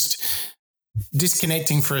you're just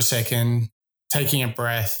disconnecting for a second, taking a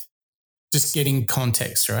breath, just getting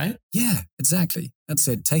context, right? Yeah, exactly. That's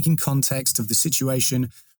it. Taking context of the situation,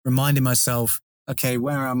 reminding myself, okay,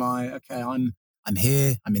 where am I? Okay, I'm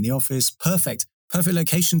here. I'm in the office. Perfect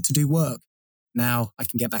location to do work. Now I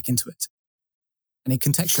can get back into it. And it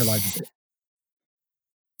contextualizes it.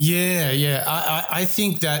 Yeah. I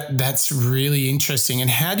think that's really interesting. And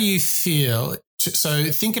how do you feel?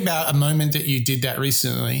 So think about a moment that you did that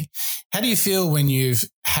recently. How do you feel when you've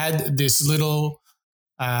had this little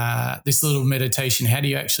meditation? How do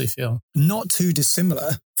you actually feel? Not too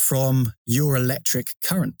dissimilar from your electric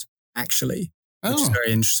current, actually, which is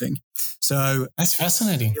very interesting. So that's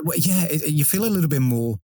fascinating. Yeah, you feel a little bit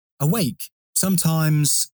more awake.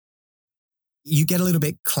 Sometimes you get a little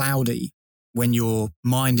bit cloudy when your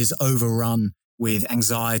mind is overrun with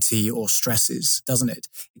anxiety or stresses, doesn't it?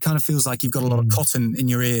 It kind of feels like you've got a lot of cotton in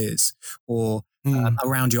your ears or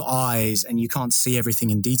around your eyes, and you can't see everything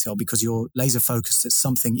in detail because you're laser focused at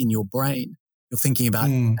something in your brain. You're thinking about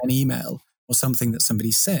an email or something that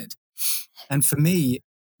somebody said. And for me,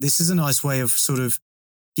 this is a nice way of sort of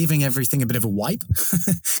giving everything a bit of a wipe,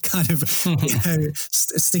 kind of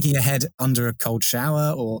sticking your head under a cold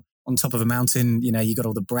shower or on top of a mountain. You got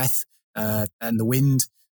all the breath and the wind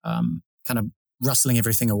kind of rustling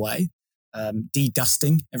everything away,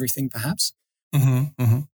 de-dusting everything perhaps.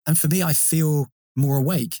 And for me, I feel more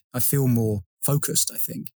awake. I feel more focused, I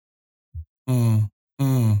think.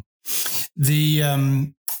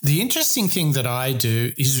 The interesting thing that I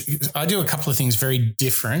do is I do a couple of things very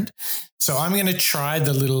different. So I'm going to try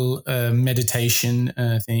the little meditation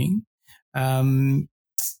thing. In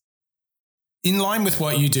line with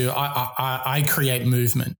what you do, I create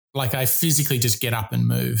movement. Like I physically just get up and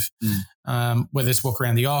move, whether it's walk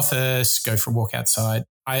around the office, go for a walk outside.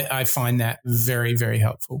 I find that very, very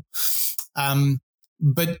helpful.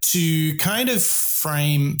 But to kind of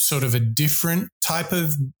frame sort of a different type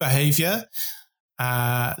of behavior,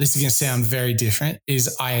 this is going to sound very different,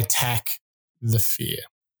 is I attack the fear.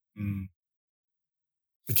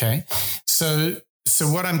 Okay. So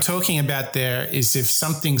what I'm talking about there is if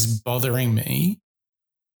something's bothering me,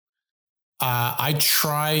 I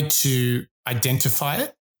try to identify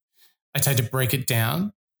it. I try to break it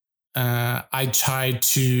down. I try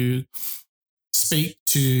to speak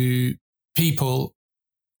to people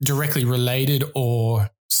directly related or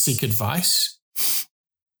seek advice.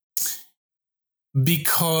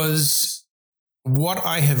 Because what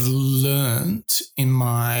I have learned in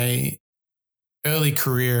my early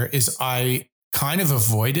career is I kind of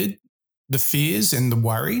avoided the fears and the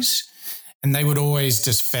worries, and they would always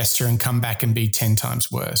just fester and come back and be 10 times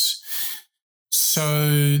worse.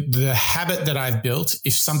 So the habit that I've built,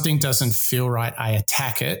 if something doesn't feel right, I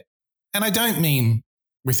attack it. And I don't mean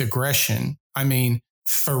with aggression. I mean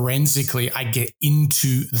forensically, I get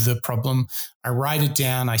into the problem. I write it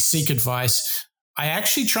down. I seek advice. I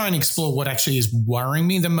actually try and explore what actually is worrying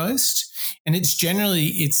me the most. And it's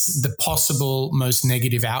the possible most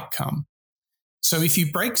negative outcome. So if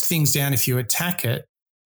you break things down, if you attack it,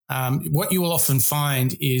 what you will often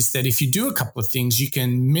find is that if you do a couple of things, you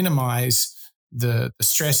can minimize the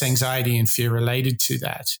stress, anxiety, and fear related to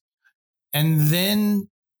that. And then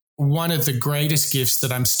one of the greatest gifts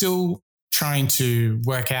that I'm still trying to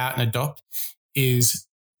work out and adopt is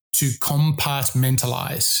to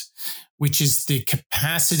compartmentalize, which is the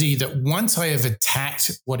capacity that once I have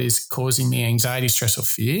attacked what is causing me anxiety, stress, or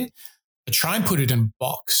fear, I try and put it in a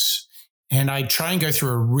box. And I try and go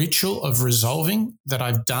through a ritual of resolving that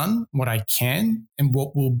I've done what I can, and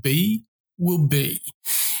what will be, will be.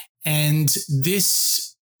 And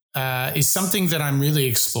this is something that I'm really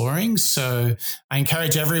exploring. So I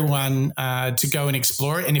encourage everyone to go and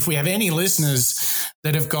explore it. And if we have any listeners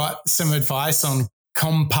that have got some advice on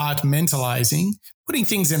compartmentalizing, putting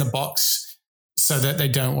things in a box so that they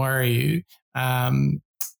don't worry you,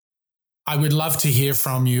 I would love to hear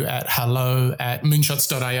from you at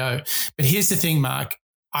hello@moonshots.io. But here's the thing, Mark.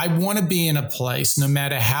 I want to be in a place, no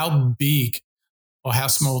matter how big or how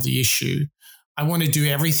small the issue, I want to do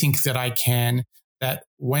everything that I can, that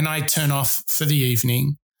when I turn off for the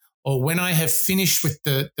evening or when I have finished with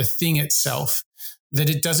the thing itself, that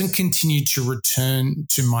it doesn't continue to return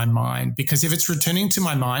to my mind. Because if it's returning to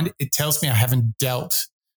my mind, it tells me I haven't dealt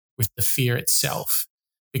with the fear itself.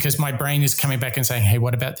 Because my brain is coming back and saying, hey,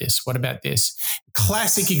 what about this? What about this?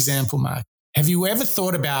 Classic example, Mark. Have you ever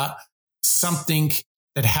thought about something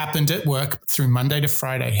that happened at work through Monday to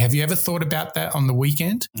Friday? Have you ever thought about that on the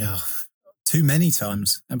weekend? Oh, too many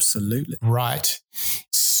times. Absolutely. Right.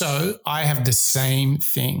 So I have the same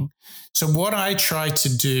thing. So what I try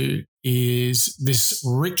to do is this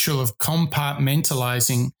ritual of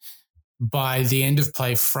compartmentalizing by the end of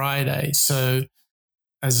play Friday. So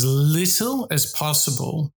as little as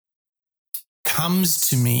possible comes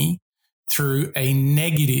to me through a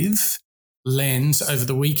negative lens over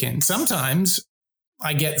the weekend. Sometimes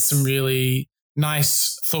I get some really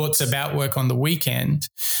nice thoughts about work on the weekend,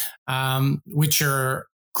 which are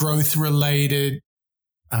growth related,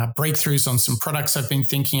 breakthroughs on some products I've been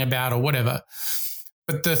thinking about or whatever.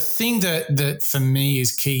 But the thing that for me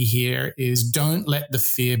is key here is don't let the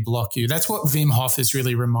fear block you. That's what Wim Hof is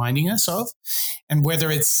really reminding us of. And whether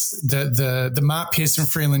it's the Mark Pearson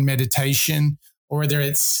Freeland meditation, or whether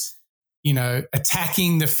it's,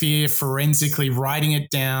 attacking the fear forensically, writing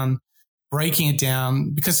it down, breaking it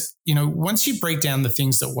down, because, once you break down the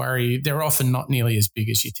things that worry you, they're often not nearly as big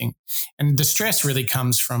as you think. And the stress really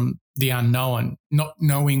comes from the unknown, not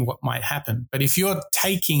knowing what might happen. But if you're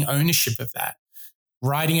taking ownership of that,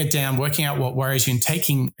 writing it down, working out what worries you and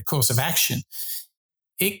taking a course of action,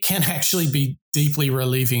 it can actually be deeply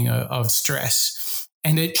relieving of stress.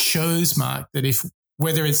 And it shows, Mark, that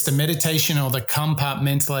whether it's the meditation or the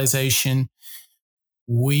compartmentalization,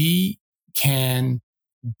 we can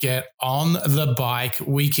get on the bike.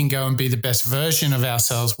 We can go and be the best version of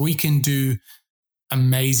ourselves. We can do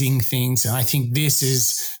amazing things. And I think this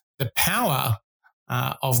is the power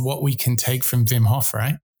of what we can take from Wim Hof,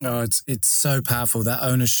 right? Oh, it's so powerful, that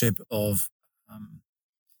ownership of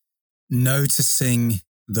noticing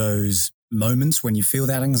those moments when you feel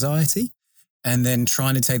that anxiety and then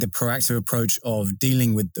trying to take the proactive approach of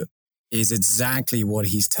dealing with them is exactly what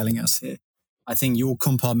he's telling us here. I think your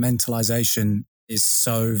compartmentalization is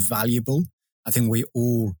so valuable. I think we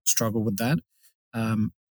all struggle with that.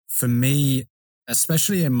 For me,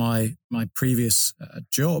 especially in my previous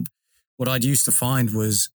job, what I'd used to find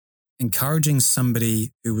was encouraging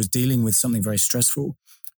somebody who was dealing with something very stressful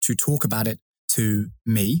to talk about it to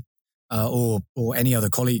me or any other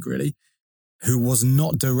colleague, really, who was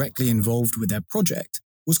not directly involved with their project,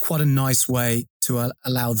 was quite a nice way to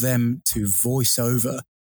allow them to voice over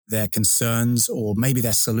their concerns or maybe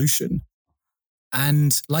their solution.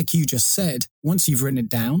 And like you just said, once you've written it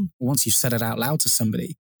down, or once you've said it out loud to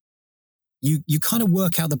somebody, you kind of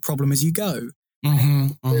work out the problem as you go.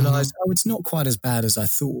 Realize, it's not quite as bad as I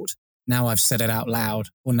thought. Now I've said it out loud,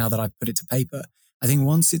 or now that I've put it to paper. I think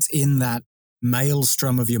once it's in that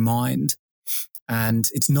maelstrom of your mind, and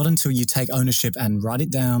it's not until you take ownership and write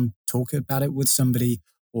it down, talk about it with somebody,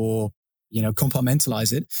 or,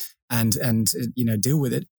 compartmentalize it and deal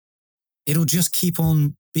with it, it'll just keep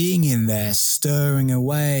on being in there, stirring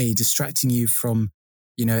away, distracting you from,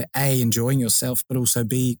 A, enjoying yourself, but also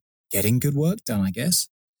B, getting good work done, I guess.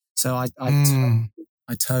 So I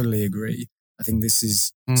totally agree. I think this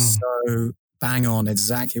is so bang on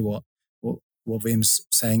exactly what Wim's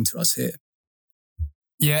saying to us here.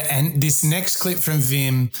 Yeah, and this next clip from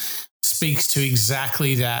Wim speaks to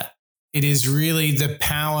exactly that. It is really the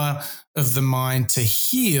power of the mind to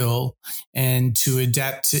heal and to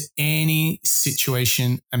adapt to any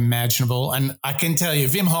situation imaginable. And I can tell you,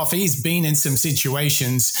 Wim Hof, he's been in some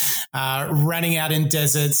situations, running out in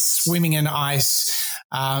deserts, swimming in ice.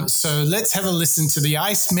 So let's have a listen to the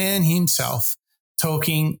Iceman himself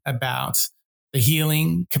talking about the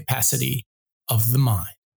healing capacity of the mind.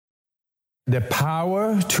 The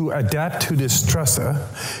power to adapt to this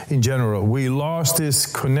stressor in general. We lost this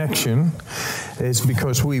connection. It's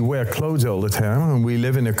because we wear clothes all the time and we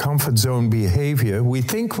live in a comfort zone behavior. We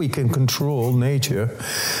think we can control nature,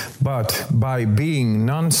 but by being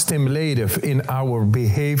non-stimulative in our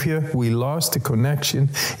behavior, we lost the connection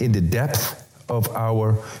in the depth of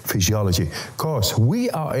our physiology. Because we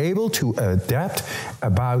are able to adapt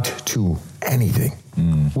about to anything.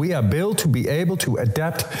 We are built to be able to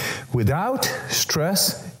adapt without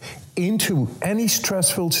stress into any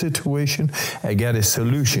stressful situation and get a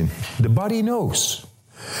solution. The body knows.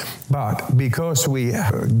 But because we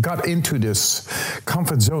got into this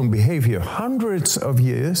comfort zone behavior hundreds of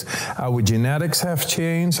years, our genetics have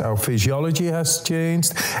changed, our physiology has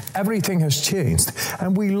changed, everything has changed.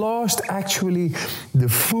 And we lost actually the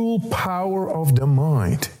full power of the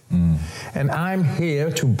mind. And I'm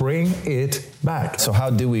here to bring it back. So how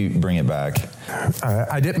do we bring it back?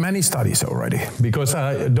 I did many studies already because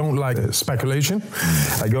I don't like speculation.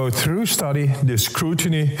 I go through study, the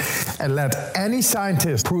scrutiny, and let any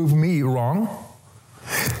scientist prove me wrong.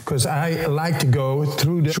 Because I like to go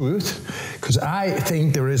through the truth, because I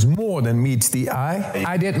think there is more than meets the eye.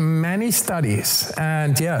 I did many studies,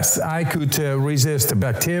 and yes, I could resist the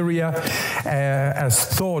bacteria as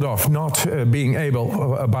thought of not being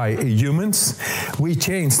able by humans. We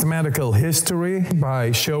changed medical history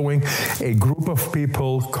by showing a group of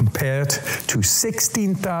people compared to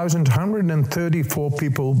 16,134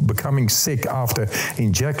 people becoming sick after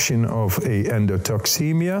injection of a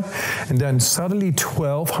endotoxemia, and then suddenly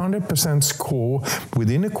 1,200% score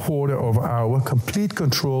within a quarter of an hour, complete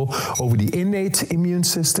control over the innate immune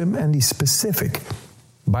system and the specific,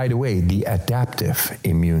 by the way, the adaptive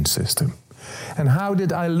immune system. And how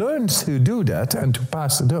did I learn to do that and to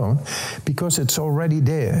pass it on? Because it's already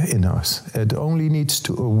there in us. It only needs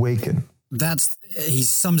to awaken. He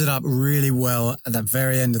summed it up really well at the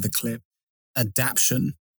very end of the clip.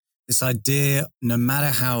 Adaption. This idea, no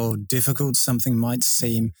matter how difficult something might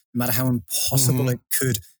seem, no matter how impossible it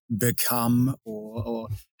could become, or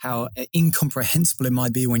how incomprehensible it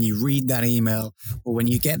might be when you read that email, or when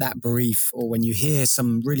you get that brief, or when you hear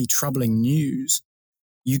some really troubling news,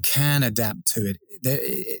 you can adapt to it.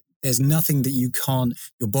 There's nothing that you can't,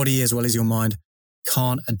 your body as well as your mind,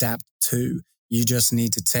 can't adapt to. You just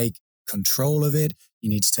need to take control of it. You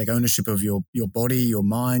need to take ownership of your body, your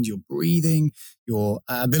mind, your breathing, your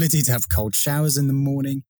ability to have cold showers in the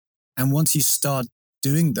morning. And once you start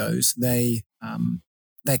doing those, they're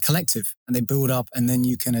collective and they build up, and then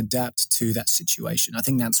you can adapt to that situation. I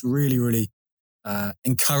think that's really, really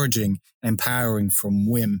encouraging and empowering from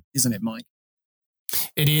Wim, isn't it, Mike?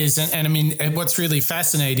 It is. And I mean, what's really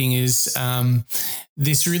fascinating is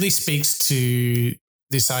this really speaks to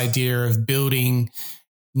this idea of building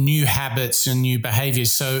new habits and new behaviors.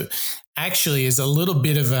 So actually, as a little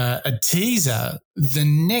bit of a teaser, the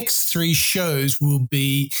next 3 shows will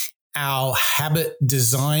be our habit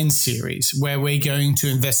design series, where we're going to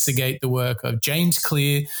investigate the work of James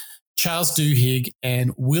Clear, Charles Duhigg,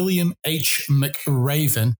 and William H.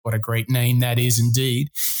 McRaven. What a great name that is indeed.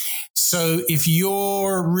 So if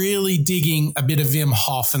you're really digging a bit of Wim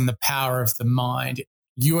Hoff and the power of the mind,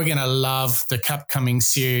 you are going to love the upcoming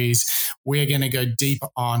series. We're going to go deep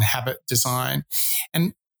on habit design.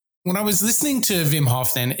 And when I was listening to Wim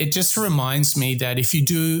Hof, then it just reminds me that if you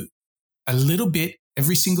do a little bit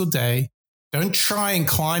every single day, don't try and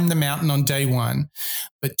climb the mountain on day 1,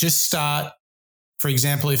 but just start. For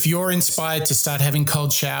example, if you're inspired to start having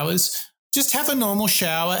cold showers, just have a normal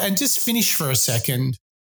shower and just finish for a second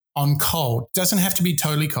on cold. Doesn't have to be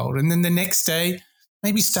totally cold. And then the next day,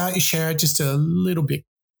 maybe start your shower just a little bit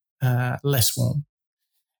less warm.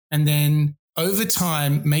 And then over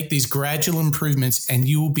time, make these gradual improvements, and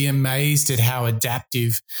you will be amazed at how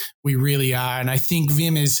adaptive we really are. And I think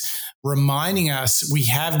Wim is reminding us we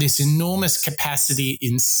have this enormous capacity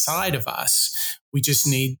inside of us. We just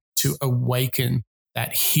need to awaken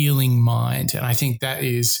that healing mind. And I think that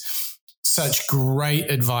is such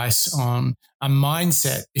great advice on a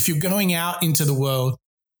mindset. If you're going out into the world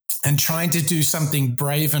and trying to do something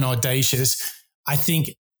brave and audacious, I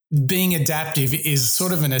think being adaptive is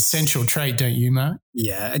sort of an essential trait, don't you, Mark?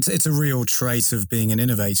 Yeah, it's a real trait of being an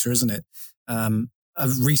innovator, isn't it? A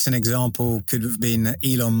recent example could have been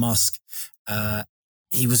Elon Musk.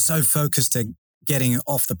 He was so focused on getting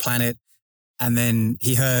off the planet, and then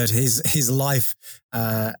he heard his life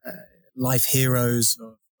heroes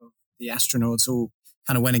of the astronauts all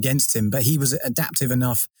kind of went against him, but he was adaptive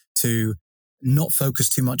enough to not focus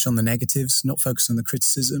too much on the negatives, not focus on the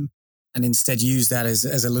criticism, and instead use that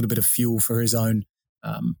as a little bit of fuel for his own,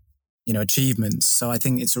 achievements. So I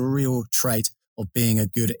think it's a real trait of being a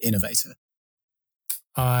good innovator.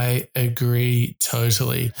 I agree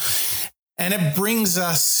totally. And it brings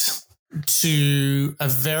us to a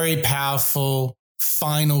very powerful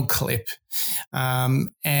final clip. And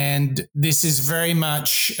this is very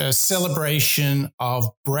much a celebration of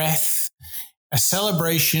breath, a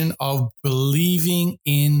celebration of believing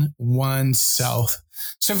in oneself.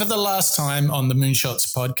 So for the last time on the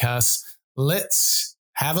Moonshots podcast, let's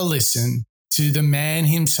have a listen to the man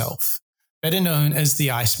himself, better known as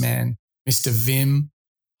the Iceman, Mr. Wim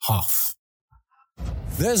Hoff.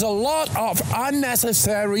 There's a lot of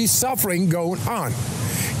unnecessary suffering going on.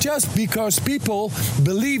 just because people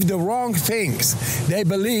believe the wrong things. They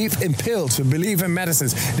believe in pills, they believe in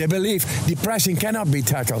medicines, they believe depression cannot be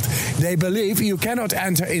tackled. They believe you cannot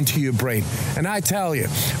enter into your brain. And I tell you,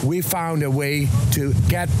 we found a way to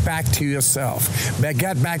get back to yourself,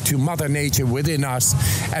 get back to Mother Nature within us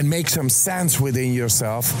and make some sense within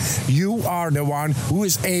yourself. You are the one who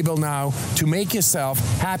is able now to make yourself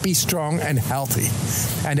happy, strong, and healthy.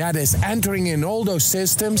 And that is entering in all those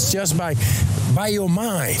systems just by your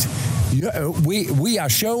mind. We are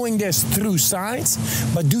showing this through science,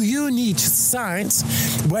 but do you need science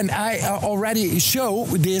when I already show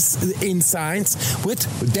this in science with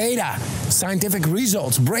data, scientific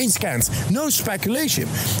results, brain scans, no speculation,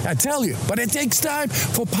 I tell you. But it takes time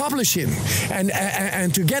for publishing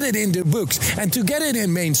and to get it in the books and to get it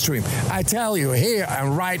in mainstream. I tell you here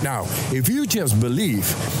and right now, if you just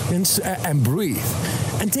believe and breathe,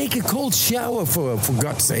 and take a cold shower for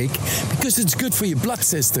God's sake, because it's good for your blood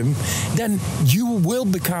system, then you will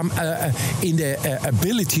become in the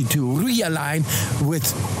ability to realign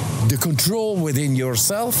with the control within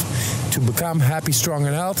yourself to become happy, strong,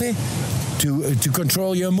 and healthy, to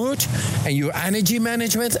control your mood and your energy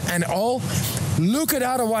management and all. Look it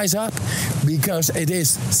otherwise up, because it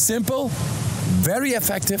is simple, very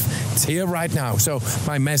effective. It's here right now. So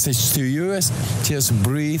my message to you is just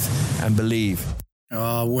breathe and believe.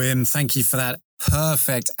 Oh, Wim, thank you for that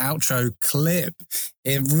perfect outro clip.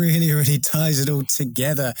 It really, really ties it all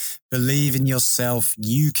together. Believe in yourself.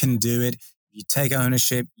 You can do it. You take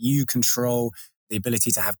ownership. You control the ability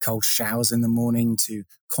to have cold showers in the morning, to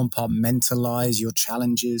compartmentalize your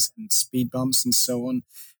challenges and speed bumps and so on.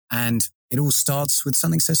 And it all starts with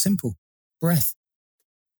something so simple, breath.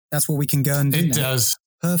 That's what we can go and do now. It does.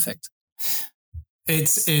 Perfect.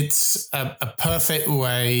 It's a perfect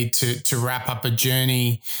way to wrap up a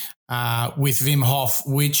journey with Wim Hof,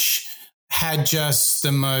 which had just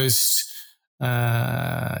the most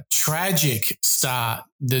tragic start,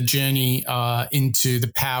 the journey into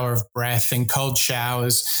the power of breath and cold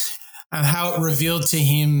showers, and how it revealed to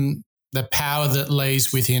him the power that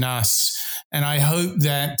lays within us. And I hope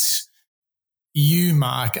that you,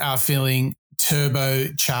 Mark, are feeling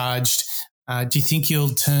turbocharged. Do you think you'll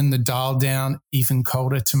turn the dial down even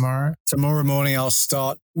colder tomorrow? Tomorrow morning, I'll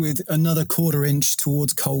start with another quarter inch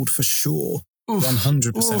towards cold for sure.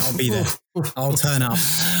 100%. I'll be there. I'll turn up.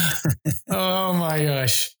 Oh my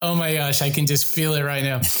gosh. I can just feel it right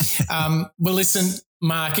now. Well, listen,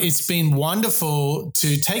 Mark, it's been wonderful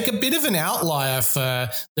to take a bit of an outlier for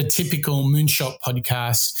the typical Moonshot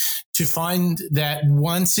podcast to find that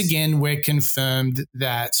once again, we're confirmed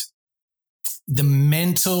that the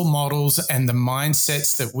mental models and the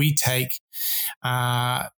mindsets that we take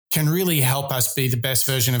can really help us be the best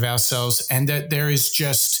version of ourselves, and that there is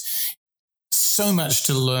just so much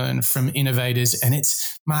to learn from innovators. And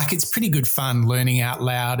it's pretty good fun learning out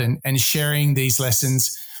loud and sharing these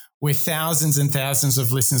lessons with thousands and thousands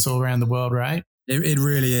of listeners all around the world, right? It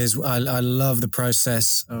really is. I love the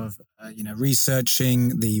process of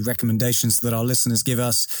researching the recommendations that our listeners give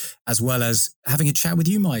us, as well as having a chat with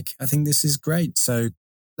you, Mike. I think this is great. So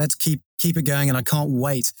let's keep it going, and I can't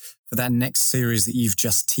wait for that next series that you've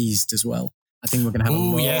just teased as well. I think we're going to have a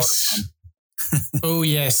lot of fun. Oh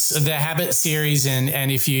yes, the Habit series,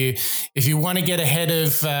 and if you want to get ahead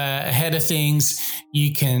of things,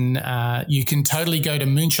 you can totally go to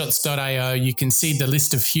moonshots.io. You can see the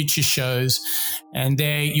list of future shows, and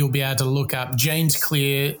there you'll be able to look up James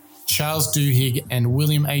Clear, Charles Duhigg, and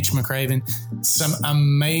William H. McRaven. Some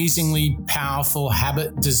amazingly powerful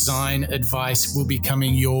habit design advice will be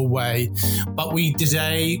coming your way. But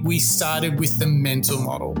today we started with the mental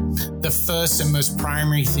model, the first and most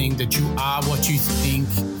primary thing, that you are what you think.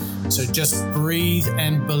 So just breathe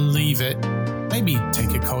and believe it. Maybe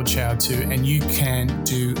take a cold shower too, and you can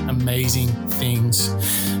do amazing things.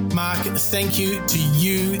 Mark, thank you to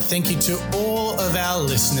you. Thank you to all of our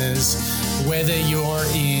listeners, whether you're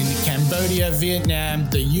in Cambodia, Vietnam,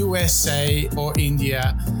 the USA, or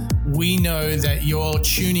India. We know that you're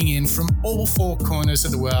tuning in from all four corners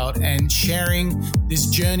of the world and sharing this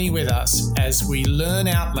journey with us as we learn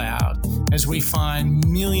out loud, as we find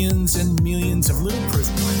millions and millions of little proof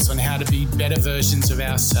points on how to be better versions of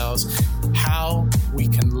ourselves, how we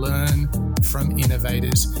can learn from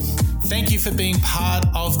innovators. Thank you for being part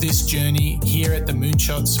of this journey here at the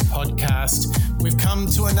Moonshots podcast. We've come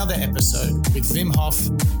to another episode with Wim Hof,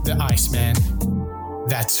 the Iceman.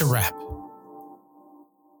 That's a wrap.